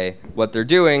day, what they're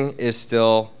doing is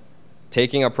still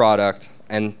taking a product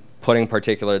and putting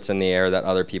particulates in the air that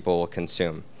other people will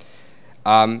consume.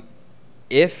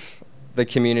 If the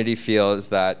community feels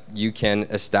that you can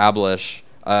establish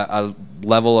a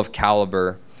level of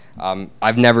caliber.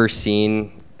 I've never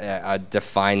seen a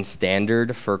defined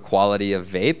standard for quality of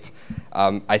vape.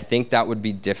 I think that would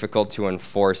be difficult to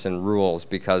enforce in rules,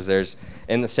 because there's,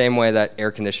 in the same way that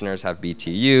air conditioners have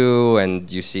BTU and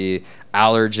you see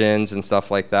allergens and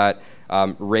stuff like that,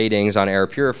 ratings on air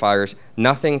purifiers,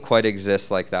 nothing quite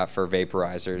exists like that for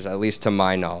vaporizers, at least to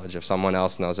my knowledge. If someone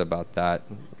else knows about that,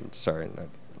 sorry,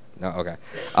 no, okay.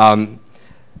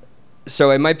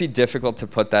 So it might be difficult to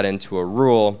put that into a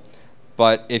rule,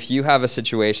 but if you have a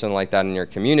situation like that in your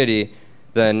community,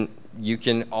 then you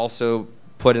can also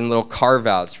put in little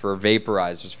carve-outs for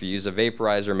vaporizers. If you use a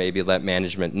vaporizer, maybe let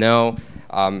management know.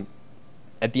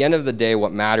 At the end of the day,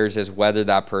 what matters is whether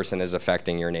that person is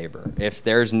affecting your neighbor. If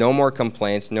there's no more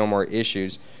complaints, no more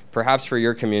issues, perhaps for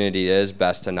your community it is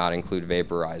best to not include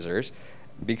vaporizers,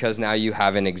 because now you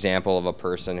have an example of a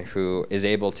person who is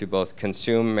able to both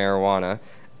consume marijuana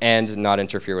and not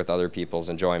interfere with other people's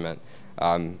enjoyment.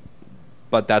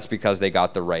 But that's because they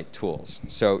got the right tools.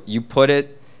 So you put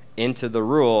it into the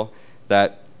rule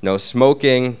that no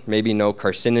smoking, maybe no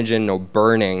carcinogen, no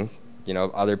burning. You know,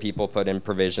 other people put in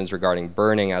provisions regarding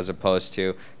burning as opposed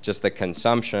to just the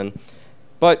consumption.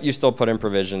 But you still put in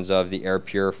provisions of the air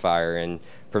purifier and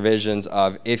provisions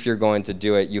of, if you're going to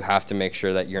do it, you have to make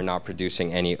sure that you're not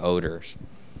producing any odors,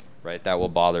 right? That will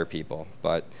bother people.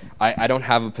 But I don't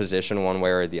have a position one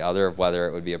way or the other of whether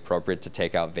it would be appropriate to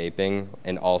take out vaping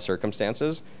in all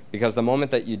circumstances, because the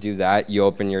moment that you do that, you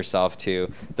open yourself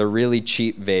to the really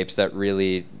cheap vapes that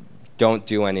really don't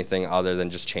do anything other than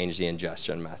just change the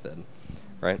ingestion method,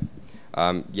 right?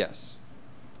 Yes.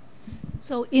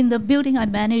 So in the building I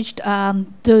managed,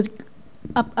 the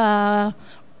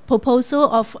proposal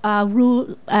of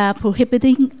rule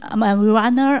prohibiting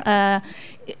marijuana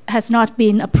has not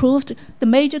been approved. The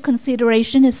major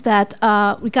consideration is that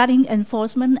regarding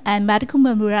enforcement and medical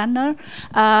marijuana,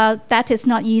 that is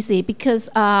not easy, because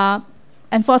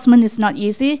enforcement is not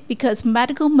easy, because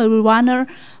medical marijuana,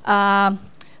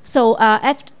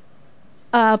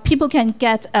 people can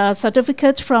get a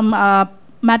certificate from a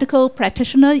medical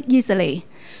practitioner easily.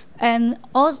 And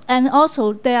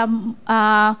also there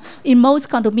are, in most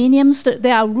condominiums,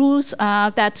 there are rules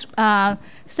that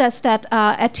says that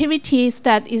activities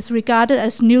that is regarded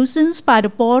as nuisance by the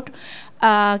board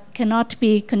cannot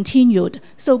be continued.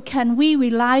 So can we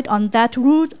rely on that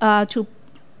rule to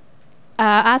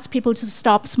ask people to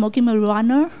stop smoking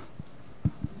marijuana?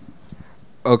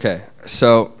 Okay,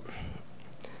 so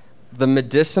the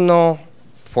medicinal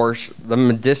portion, the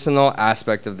medicinal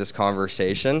aspect of this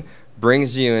conversation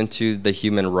brings you into the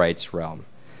human rights realm.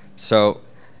 So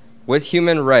with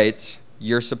human rights,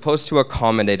 you're supposed to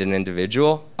accommodate an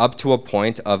individual up to a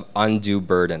point of undue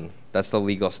burden. That's the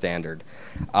legal standard.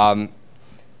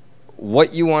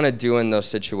 What you want to do in those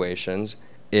situations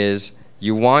is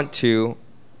you want to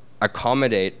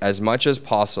accommodate as much as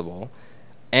possible,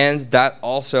 and that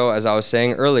also, as I was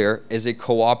saying earlier, is a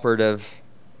cooperative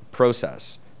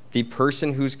process. The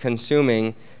person who's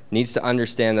consuming needs to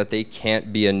understand that they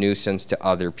can't be a nuisance to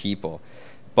other people.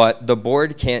 But the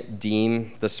board can't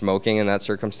deem the smoking in that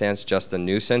circumstance just a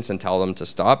nuisance and tell them to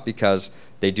stop, because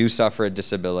they do suffer a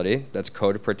disability that's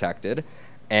code protected.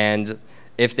 And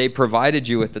if they provided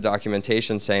you with the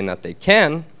documentation saying that they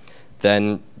can,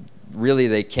 then really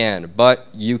they can. But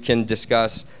you can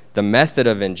discuss the method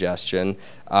of ingestion,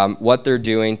 what they're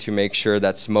doing to make sure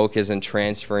that smoke isn't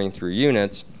transferring through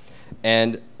units.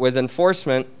 And with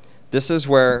enforcement, this is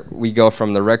where we go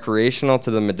from the recreational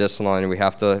to the medicinal, and we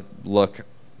have to look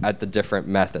at the different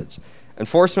methods.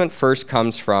 Enforcement first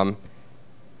comes from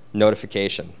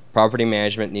notification. Property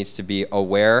management needs to be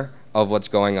aware of what's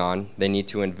going on. They need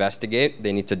to investigate.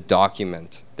 They need to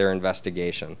document their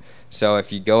investigation. So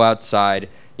if you go outside,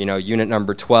 you know, unit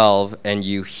number 12, and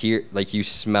you hear, like, you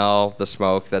smell the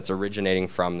smoke that's originating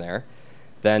from there,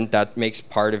 then that makes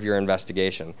part of your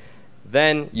investigation.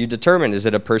 Then you determine, is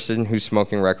it a person who's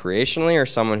smoking recreationally or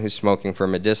someone who's smoking for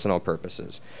medicinal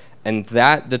purposes? And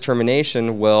that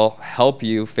determination will help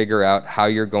you figure out how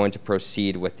you're going to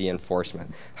proceed with the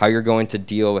enforcement, how you're going to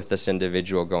deal with this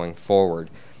individual going forward.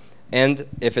 And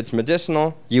if it's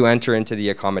medicinal, you enter into the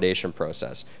accommodation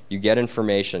process. You get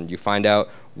information, you find out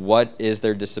what is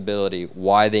their disability,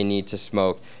 why they need to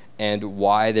smoke, and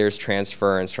why there's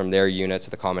transference from their unit to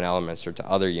the common elements or to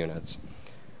other units.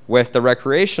 With the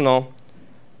recreational,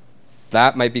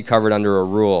 that might be covered under a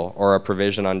rule or a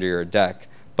provision under your deck,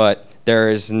 but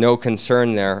there is no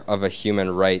concern there of a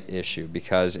human right issue,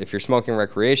 because if you're smoking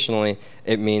recreationally,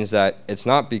 it means that it's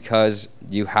not because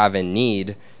you have a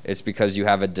need, it's because you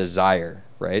have a desire,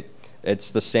 right? It's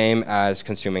the same as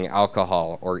consuming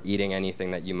alcohol or eating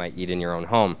anything that you might eat in your own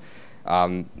home.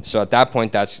 So at that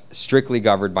point, that's strictly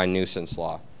governed by nuisance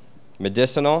law.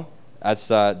 Medicinal, that's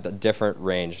the different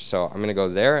range. So I'm going to go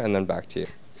there and then back to you.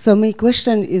 So my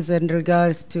question is in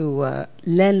regards to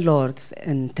landlords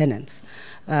and tenants,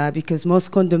 because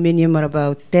most condominium are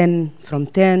about from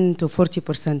 10 to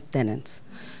 40% tenants.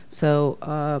 So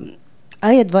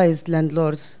I advise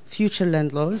landlords, future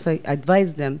landlords, I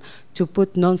advise them to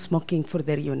put non-smoking for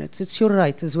their units. It's your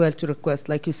right as well to request,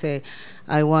 like you say,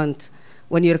 I want,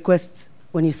 when you request,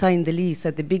 when you sign the lease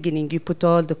at the beginning, you put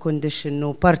all the condition,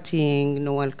 no partying,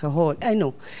 no alcohol. I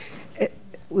know.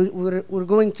 We're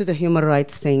going to the human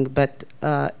rights thing, but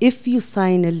if you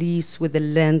sign a lease with the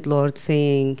landlord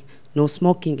saying no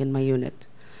smoking in my unit,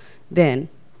 then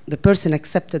the person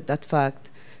accepted that fact,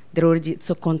 it's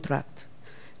a contract.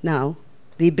 Now,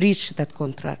 they breach that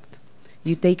contract.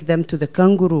 You take them to the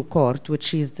kangaroo court,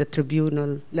 which is the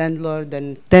tribunal, landlord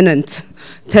and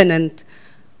tenant.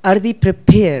 Are they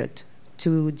prepared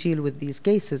to deal with these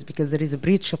cases because there is a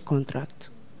breach of contract?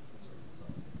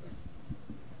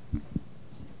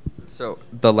 So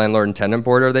the landlord and tenant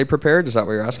board, are they prepared? Is that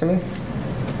what you're asking me?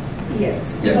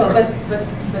 Yes. Yeah, no, but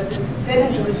the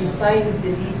tenant already signed the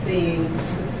lease saying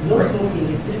no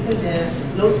smoking. It's written there,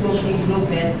 no smoking, no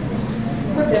pets.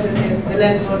 Whatever the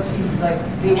landlord feels like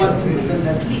they want to put on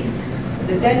that lease.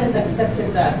 The tenant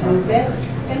accepted that, no pets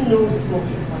and no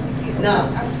smoking.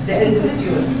 Now, the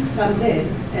individual comes in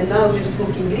and now they're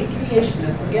smoking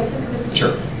recreational, forget the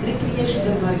medicinal,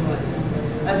 recreational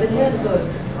marijuana. As a landlord,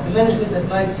 the management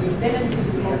advises your tenant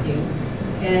is smoking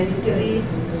and you can read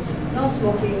no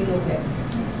smoking, no pets.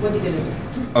 What are you going to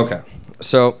do? Okay.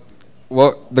 So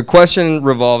the question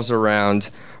revolves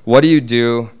around what do you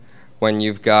do when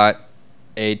you've got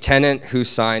a tenant who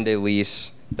signed a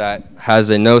lease that has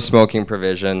a no smoking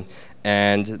provision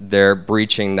and they're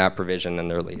breaching that provision in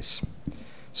their lease.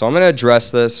 So I'm going to address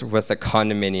this with a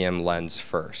condominium lens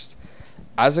first.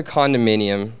 As a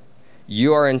condominium,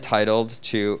 you are entitled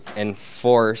to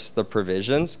enforce the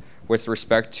provisions with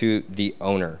respect to the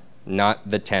owner, not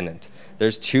the tenant.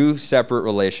 There's two separate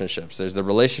relationships. There's the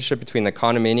relationship between the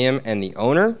condominium and the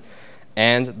owner,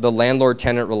 and the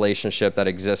landlord-tenant relationship that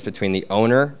exists between the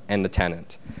owner and the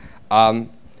tenant.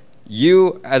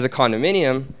 You, as a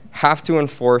condominium, have to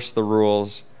enforce the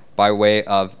rules by way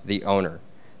of the owner.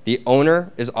 The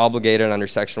owner is obligated under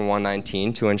Section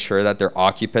 119 to ensure that their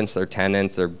occupants, their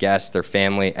tenants, their guests, their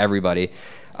family, everybody,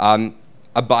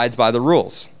 abides by the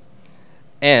rules.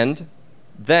 And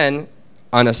then,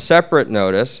 on a separate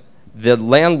notice, the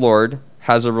landlord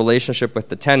has a relationship with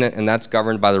the tenant, and that's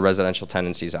governed by the Residential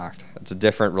Tenancies Act. It's a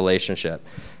different relationship.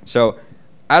 So,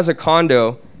 as a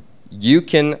condo, you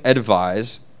can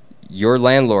advise your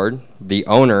landlord, the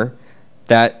owner,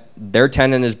 that their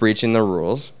tenant is breaching the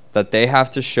rules, that they have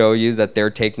to show you that they're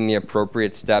taking the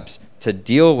appropriate steps to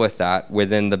deal with that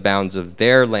within the bounds of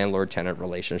their landlord-tenant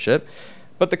relationship.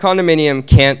 But the condominium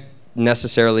can't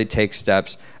necessarily take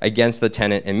steps against the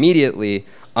tenant immediately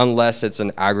unless it's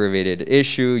an aggravated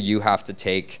issue. You have to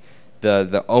take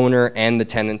the owner and the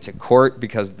tenant to court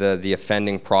because the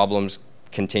offending problems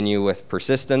continue with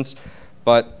persistence.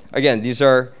 But again, these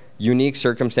are unique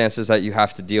circumstances that you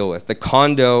have to deal with. The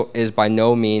condo is by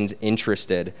no means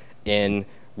interested in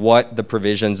what the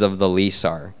provisions of the lease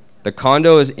are. The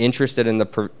condo is interested in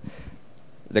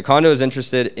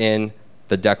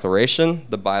the declaration,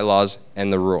 the bylaws,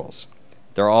 and the rules.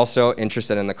 They're also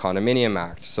interested in the Condominium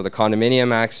Act. So the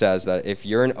Condominium Act says that if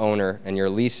you're an owner and you're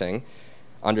leasing,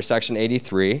 under Section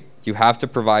 83, you have to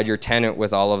provide your tenant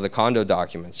with all of the condo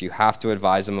documents. You have to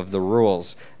advise them of the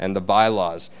rules and the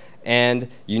bylaws. And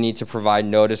you need to provide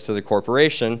notice to the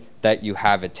corporation that you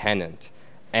have a tenant.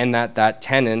 And that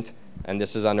tenant, and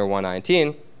this is under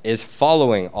 119, is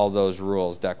following all those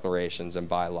rules, declarations, and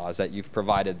bylaws that you've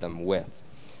provided them with.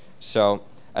 So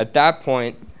at that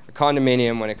point, a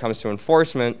condominium, when it comes to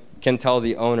enforcement, can tell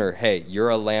the owner, hey, you're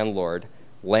a landlord.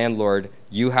 Landlord,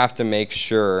 you have to make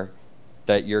sure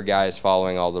that your guy is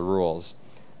following all the rules.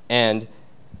 And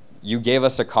you gave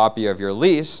us a copy of your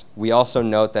lease. We also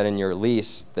note that in your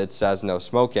lease that says no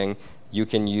smoking, you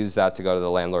can use that to go to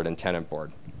the landlord and tenant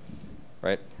board,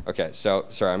 right? Okay, so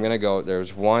sorry, I'm gonna go,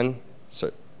 there's 1,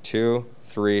 2,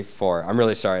 3, 4. I'm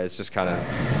really sorry, it's just kind of,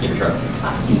 keep track.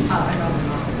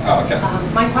 Oh,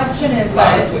 okay. My question is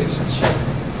Louder, that, please. Sure.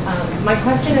 My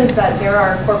question is that there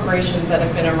are corporations that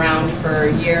have been around for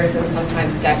years and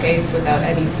sometimes decades without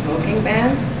any smoking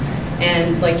bans.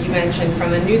 And like you mentioned,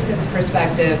 from a nuisance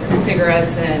perspective,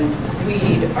 cigarettes and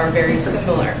weed are very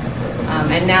similar.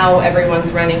 And now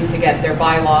everyone's running to get their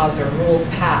bylaws or rules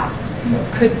passed.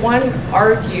 Could one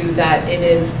argue that it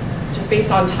is just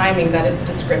based on timing, that it's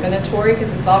discriminatory?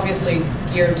 Because it's obviously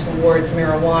geared towards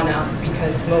marijuana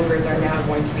because smokers are now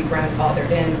going to be grandfathered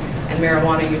in and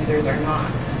marijuana users are not.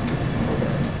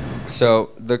 So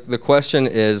the question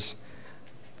is,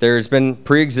 there's been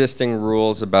pre-existing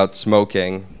rules about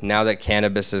smoking. Now that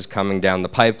cannabis is coming down the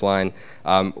pipeline,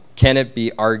 can it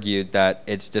be argued that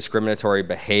it's discriminatory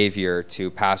behavior to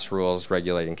pass rules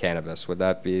regulating cannabis? Would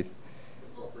that be?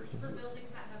 For buildings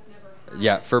that have never had.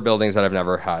 Yeah, for buildings that have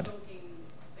never had.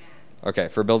 Okay,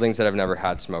 for buildings that have never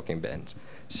had smoking bans.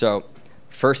 So,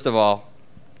 first of all,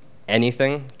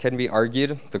 anything can be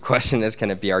argued. The question is, can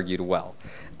it be argued well?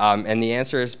 And the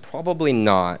answer is probably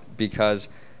not, because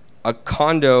a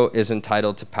condo is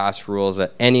entitled to pass rules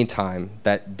at any time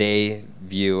that they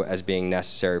view as being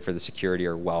necessary for the security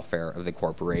or welfare of the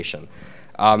corporation.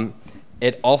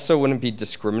 It also wouldn't be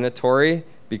discriminatory,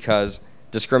 because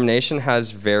discrimination has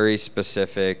very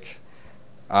specific,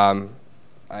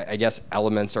 I guess,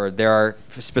 elements, or there are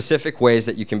specific ways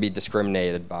that you can be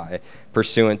discriminated by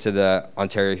pursuant to the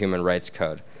Ontario Human Rights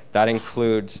Code. That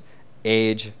includes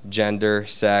age, gender,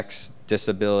 sex,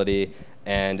 disability,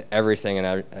 and everything.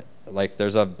 And like,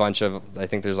 there's a bunch of, I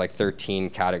think there's like 13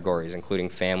 categories, including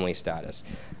family status.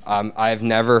 I've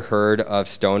never heard of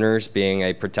stoners being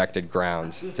a protected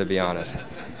ground, to be honest.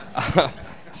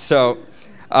 So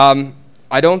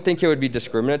I don't think it would be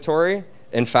discriminatory.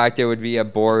 In fact, it would be a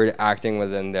board acting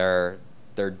within their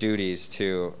duties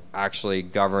to actually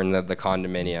govern the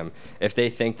condominium if they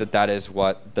think that that is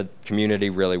what the community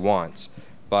really wants.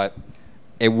 But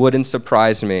it wouldn't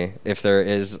surprise me if there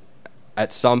is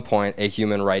at some point a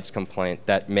human rights complaint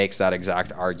that makes that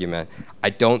exact argument. I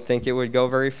don't think it would go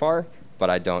very far, but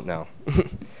I don't know.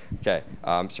 Okay,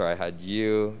 sorry, I had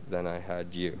you, then I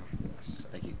had you.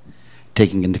 Thank you.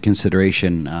 Taking into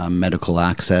consideration medical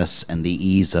access and the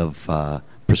ease of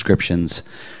prescriptions,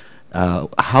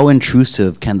 how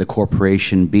intrusive can the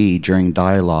corporation be during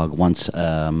dialogue once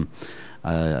a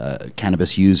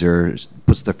cannabis user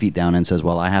puts their feet down and says,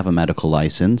 well, I have a medical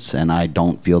license and I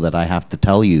don't feel that I have to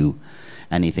tell you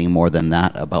anything more than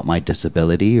that about my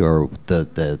disability or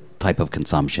the type of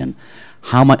consumption?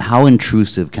 How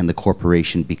intrusive can the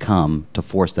corporation become to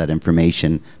force that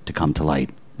information to come to light?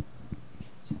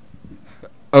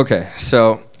 Okay,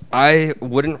 so I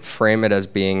wouldn't frame it as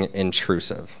being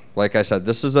intrusive. Like I said,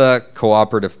 this is a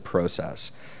cooperative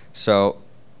process. So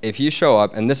if you show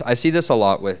up, and this, I see this a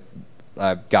lot with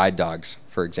guide dogs,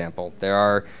 for example. There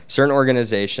are certain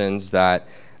organizations that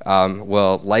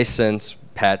will license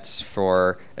pets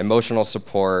for emotional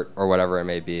support or whatever it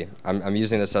may be. I'm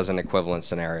using this as an equivalent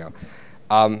scenario.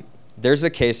 There's a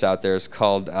case out there, it's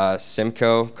called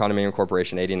Simcoe Condominium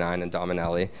Corporation 89 in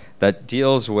Dominelli, that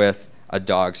deals with a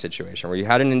dog situation where you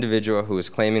had an individual who was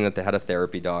claiming that they had a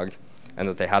therapy dog and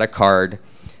that they had a card,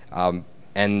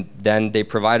 and then they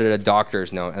provided a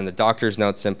doctor's note, and the doctor's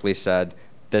note simply said,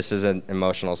 this is an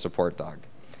emotional support dog.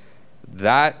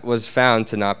 That was found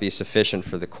to not be sufficient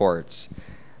for the courts.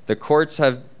 The courts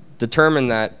have determined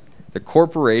that the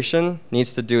corporation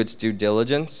needs to do its due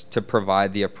diligence to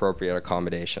provide the appropriate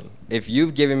accommodation. If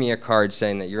you've given me a card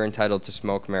saying that you're entitled to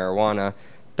smoke marijuana,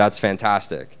 that's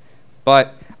fantastic.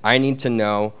 But I need to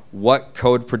know what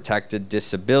code-protected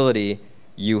disability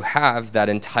you have that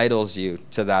entitles you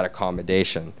to that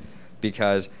accommodation.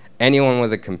 Because anyone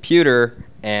with a computer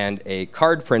and a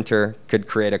card printer could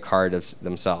create a card of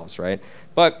themselves, right?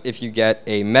 But if you get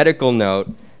a medical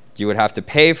note, you would have to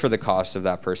pay for the cost of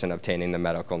that person obtaining the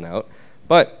medical note.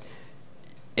 But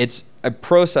it's a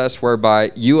process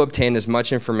whereby you obtain as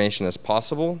much information as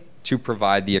possible to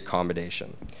provide the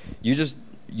accommodation.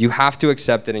 You have to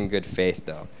accept it in good faith,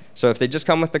 though. So if they just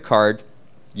come with the card,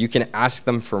 you can ask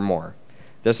them for more.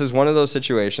 This is one of those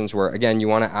situations where, again, you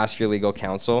want to ask your legal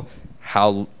counsel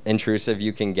how intrusive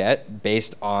you can get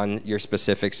based on your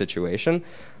specific situation.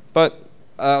 But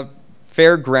a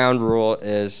fair ground rule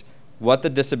is what the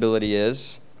disability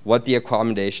is, what the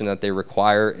accommodation that they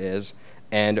require is,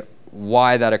 and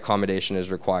why that accommodation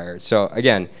is required. So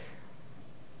again,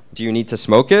 do you need to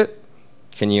smoke it?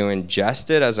 Can you ingest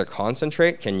it as a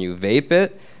concentrate? Can you vape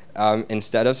it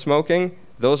instead of smoking?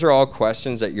 Those are all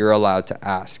questions that you're allowed to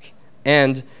ask.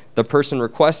 And the person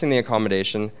requesting the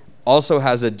accommodation also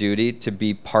has a duty to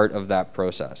be part of that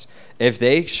process. If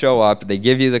they show up, they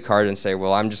give you the card and say,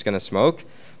 well, I'm just going to smoke,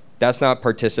 that's not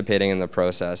participating in the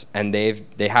process, and they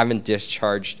haven't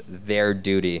discharged their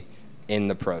duty in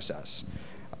the process.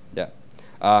 Yeah.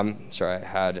 Sorry, I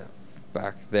had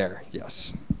back there.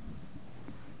 Yes.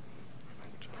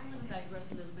 I'm going to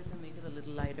digress a little bit and make it a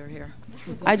little lighter here.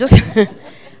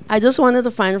 I just wanted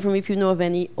to find out from if you know of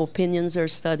any opinions or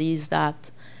studies that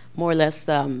more or less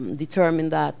determine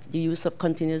that the use of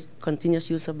continuous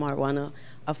use of marijuana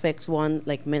affects one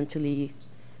like mentally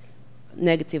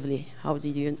negatively? How do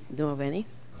you know of any?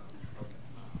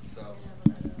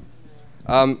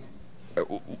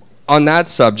 On that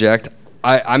subject,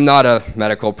 I'm not a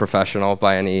medical professional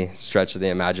by any stretch of the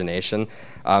imagination.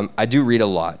 I do read a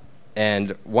lot.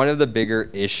 And one of the bigger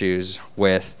issues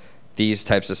with these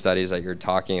types of studies that you're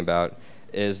talking about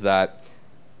is that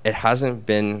it hasn't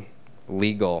been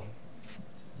legal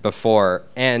before,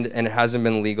 and it hasn't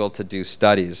been legal to do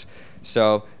studies.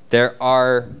 So there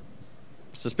are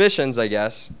suspicions, I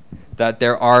guess, that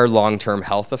there are long-term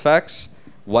health effects.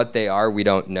 What they are, we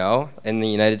don't know. In the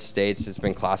United States, it's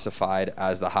been classified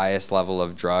as the highest level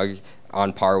of drug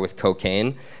on par with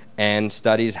cocaine, and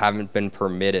studies haven't been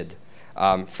permitted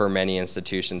for many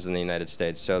institutions in the United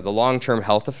States. So the long-term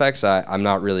health effects, I'm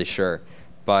not really sure.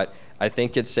 But I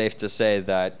think it's safe to say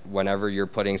that whenever you're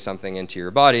putting something into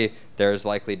your body, there's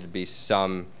likely to be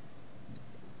some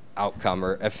outcome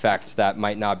or effect that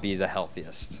might not be the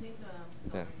healthiest.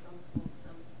 Yeah.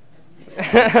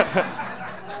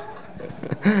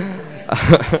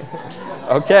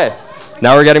 Okay,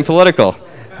 now we're getting political.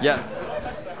 Yes.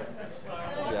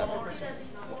 Yeah.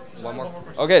 One more.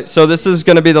 Okay, so this is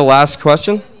going to be the last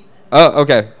question. Oh,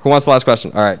 okay. Who wants the last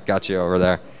question? All right, got you over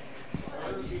there.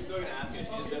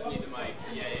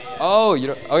 Oh, you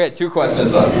don't. Okay, 2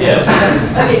 questions. Yeah.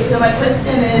 Okay, so my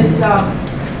question is,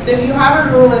 so if you have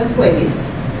a rule in place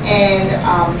and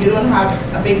you don't have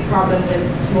a big problem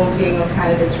with smoking or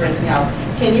cannabis right now,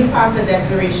 can you pass a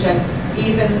declaration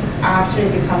even after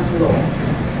it becomes law?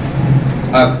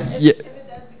 Yeah.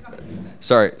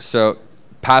 Sorry. So,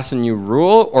 pass a new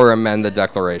rule or amend the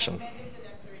declaration?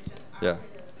 Yeah.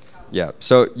 Yeah.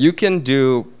 So you can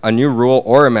do a new rule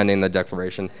or amending the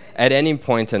declaration at any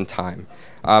point in time.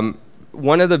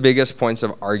 One of the biggest points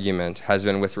of argument has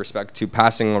been with respect to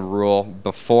passing a rule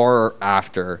before or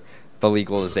after the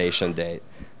legalization date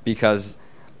because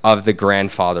of the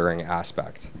grandfathering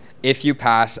aspect. If you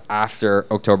pass after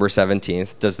October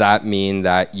 17th, does that mean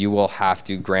that you will have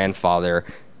to grandfather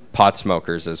pot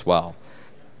smokers as well?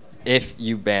 If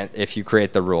you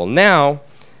create the rule now,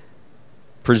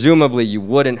 presumably you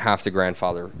wouldn't have to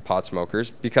grandfather pot smokers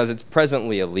because it's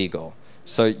presently illegal.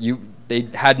 So they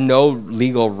had no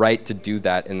legal right to do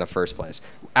that in the first place.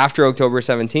 After October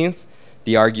 17th,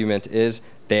 the argument is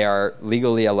they are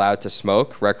legally allowed to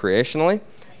smoke recreationally,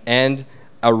 and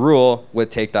a rule would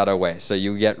take that away. So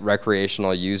you get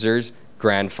recreational users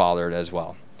grandfathered as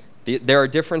well. There are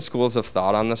different schools of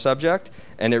thought on the subject,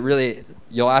 and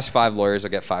you'll ask 5 lawyers,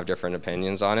 you'll get 5 different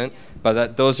opinions on it,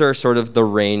 but those are sort of the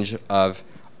range of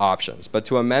options. But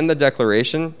to amend the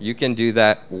declaration, you can do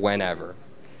that whenever.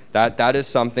 That is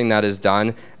something that is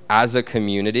done as a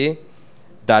community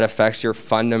that affects your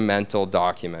fundamental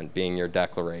document, being your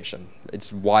declaration.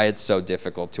 It's why it's so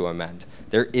difficult to amend.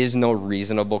 There is no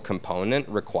reasonable component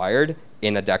required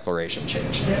in a declaration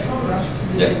change. There's no rush to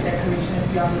do the declaration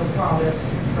if you have no problem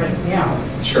right now.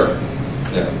 Sure.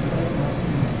 Yeah.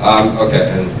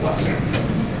 Okay, and last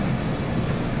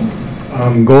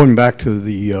one. Going back to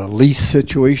the lease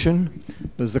situation,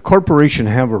 does the corporation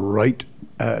have a right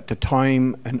at the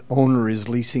time an owner is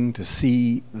leasing to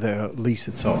see the lease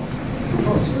itself?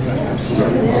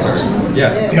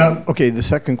 Yeah. Okay, the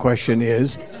second question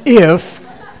is, if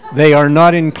they are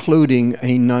not including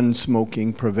a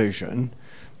non-smoking provision,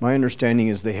 my understanding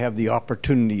is they have the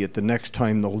opportunity at the next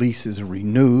time the lease is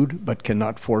renewed, but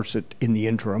cannot force it in the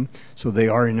interim, so they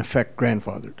are in effect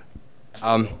grandfathered.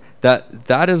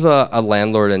 That is a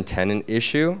landlord and tenant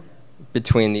issue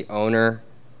between the owner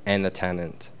and the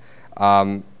tenant.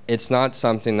 It's not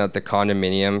something that the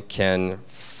condominium can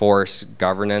force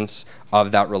governance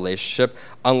of that relationship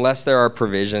unless there are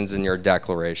provisions in your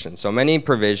declaration. So many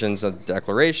provisions of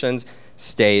declarations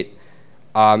state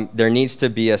there needs to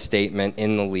be a statement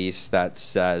in the lease that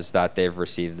says that they've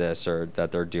received this or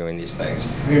that they're doing these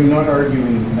things. I am not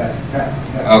arguing that.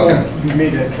 Okay. You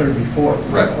made that clear before.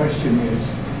 Right. The question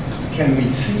is, can we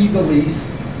see the lease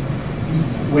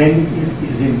when it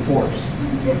is in force?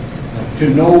 To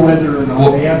know whether or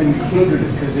not they have included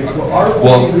it, because if our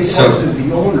recourse is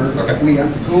the owner, we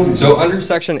have to go to. So under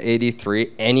Section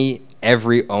 83,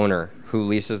 every owner who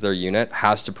leases their unit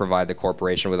has to provide the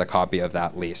corporation with a copy of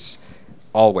that lease,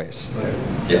 always. Right.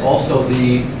 Yeah. Also,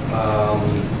 the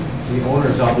owner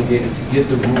is obligated to give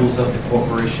the rules of the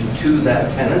corporation to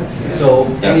that tenant. Yeah. So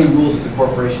any rules of the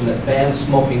corporation that ban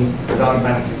smoking would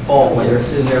automatically fall, whether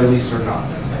it's in their lease or not.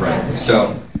 Right.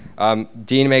 So.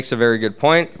 Dean makes a very good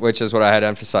point, which is what I had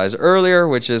emphasized earlier,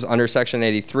 which is under Section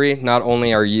 83, not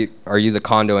only are you the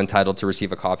condo entitled to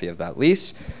receive a copy of that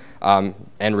lease,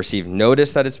 and receive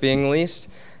notice that it's being leased,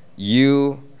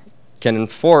 you can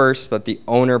enforce that the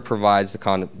owner provides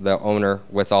the owner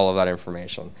with all of that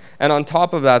information. And on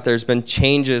top of that, there's been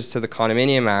changes to the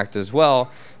Condominium Act as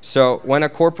well. So when a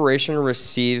corporation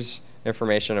receives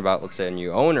information about, let's say, a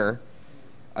new owner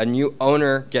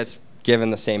gets given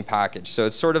the same package. So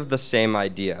it's sort of the same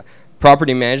idea.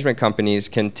 Property management companies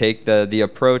can take the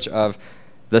approach of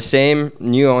the same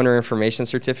new owner information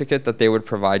certificate that they would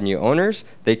provide new owners.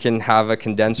 They can have a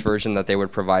condensed version that they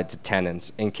would provide to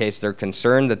tenants in case they're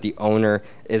concerned that the owner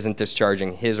isn't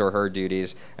discharging his or her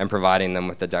duties and providing them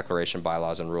with the declaration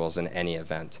bylaws and rules in any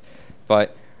event.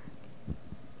 But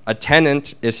a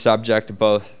tenant is subject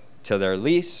both to their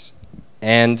lease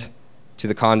and to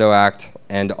the Condo Act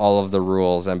and all of the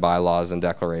rules and bylaws and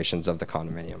declarations of the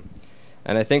condominium.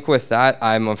 And I think with that,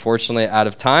 I'm unfortunately out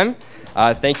of time.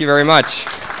 Thank you very much.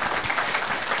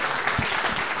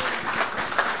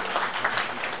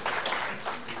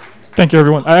 Thank you,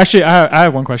 everyone. Actually, I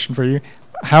have one question for you.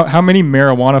 How many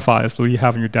marijuana files do you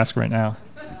have on your desk right now?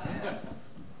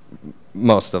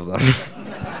 Most of them.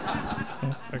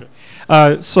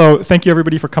 Okay. So thank you,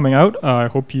 everybody, for coming out. I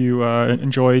hope you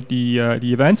enjoyed the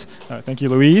event. Thank you,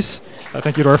 Louise.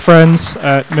 Thank you to our friends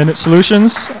at Minute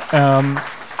Solutions.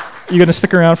 You're going to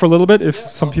stick around for a little bit if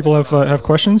some people have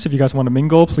questions. If you guys want to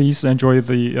mingle, please enjoy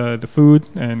the food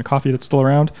and the coffee that's still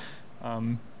around.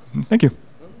 Thank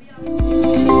you.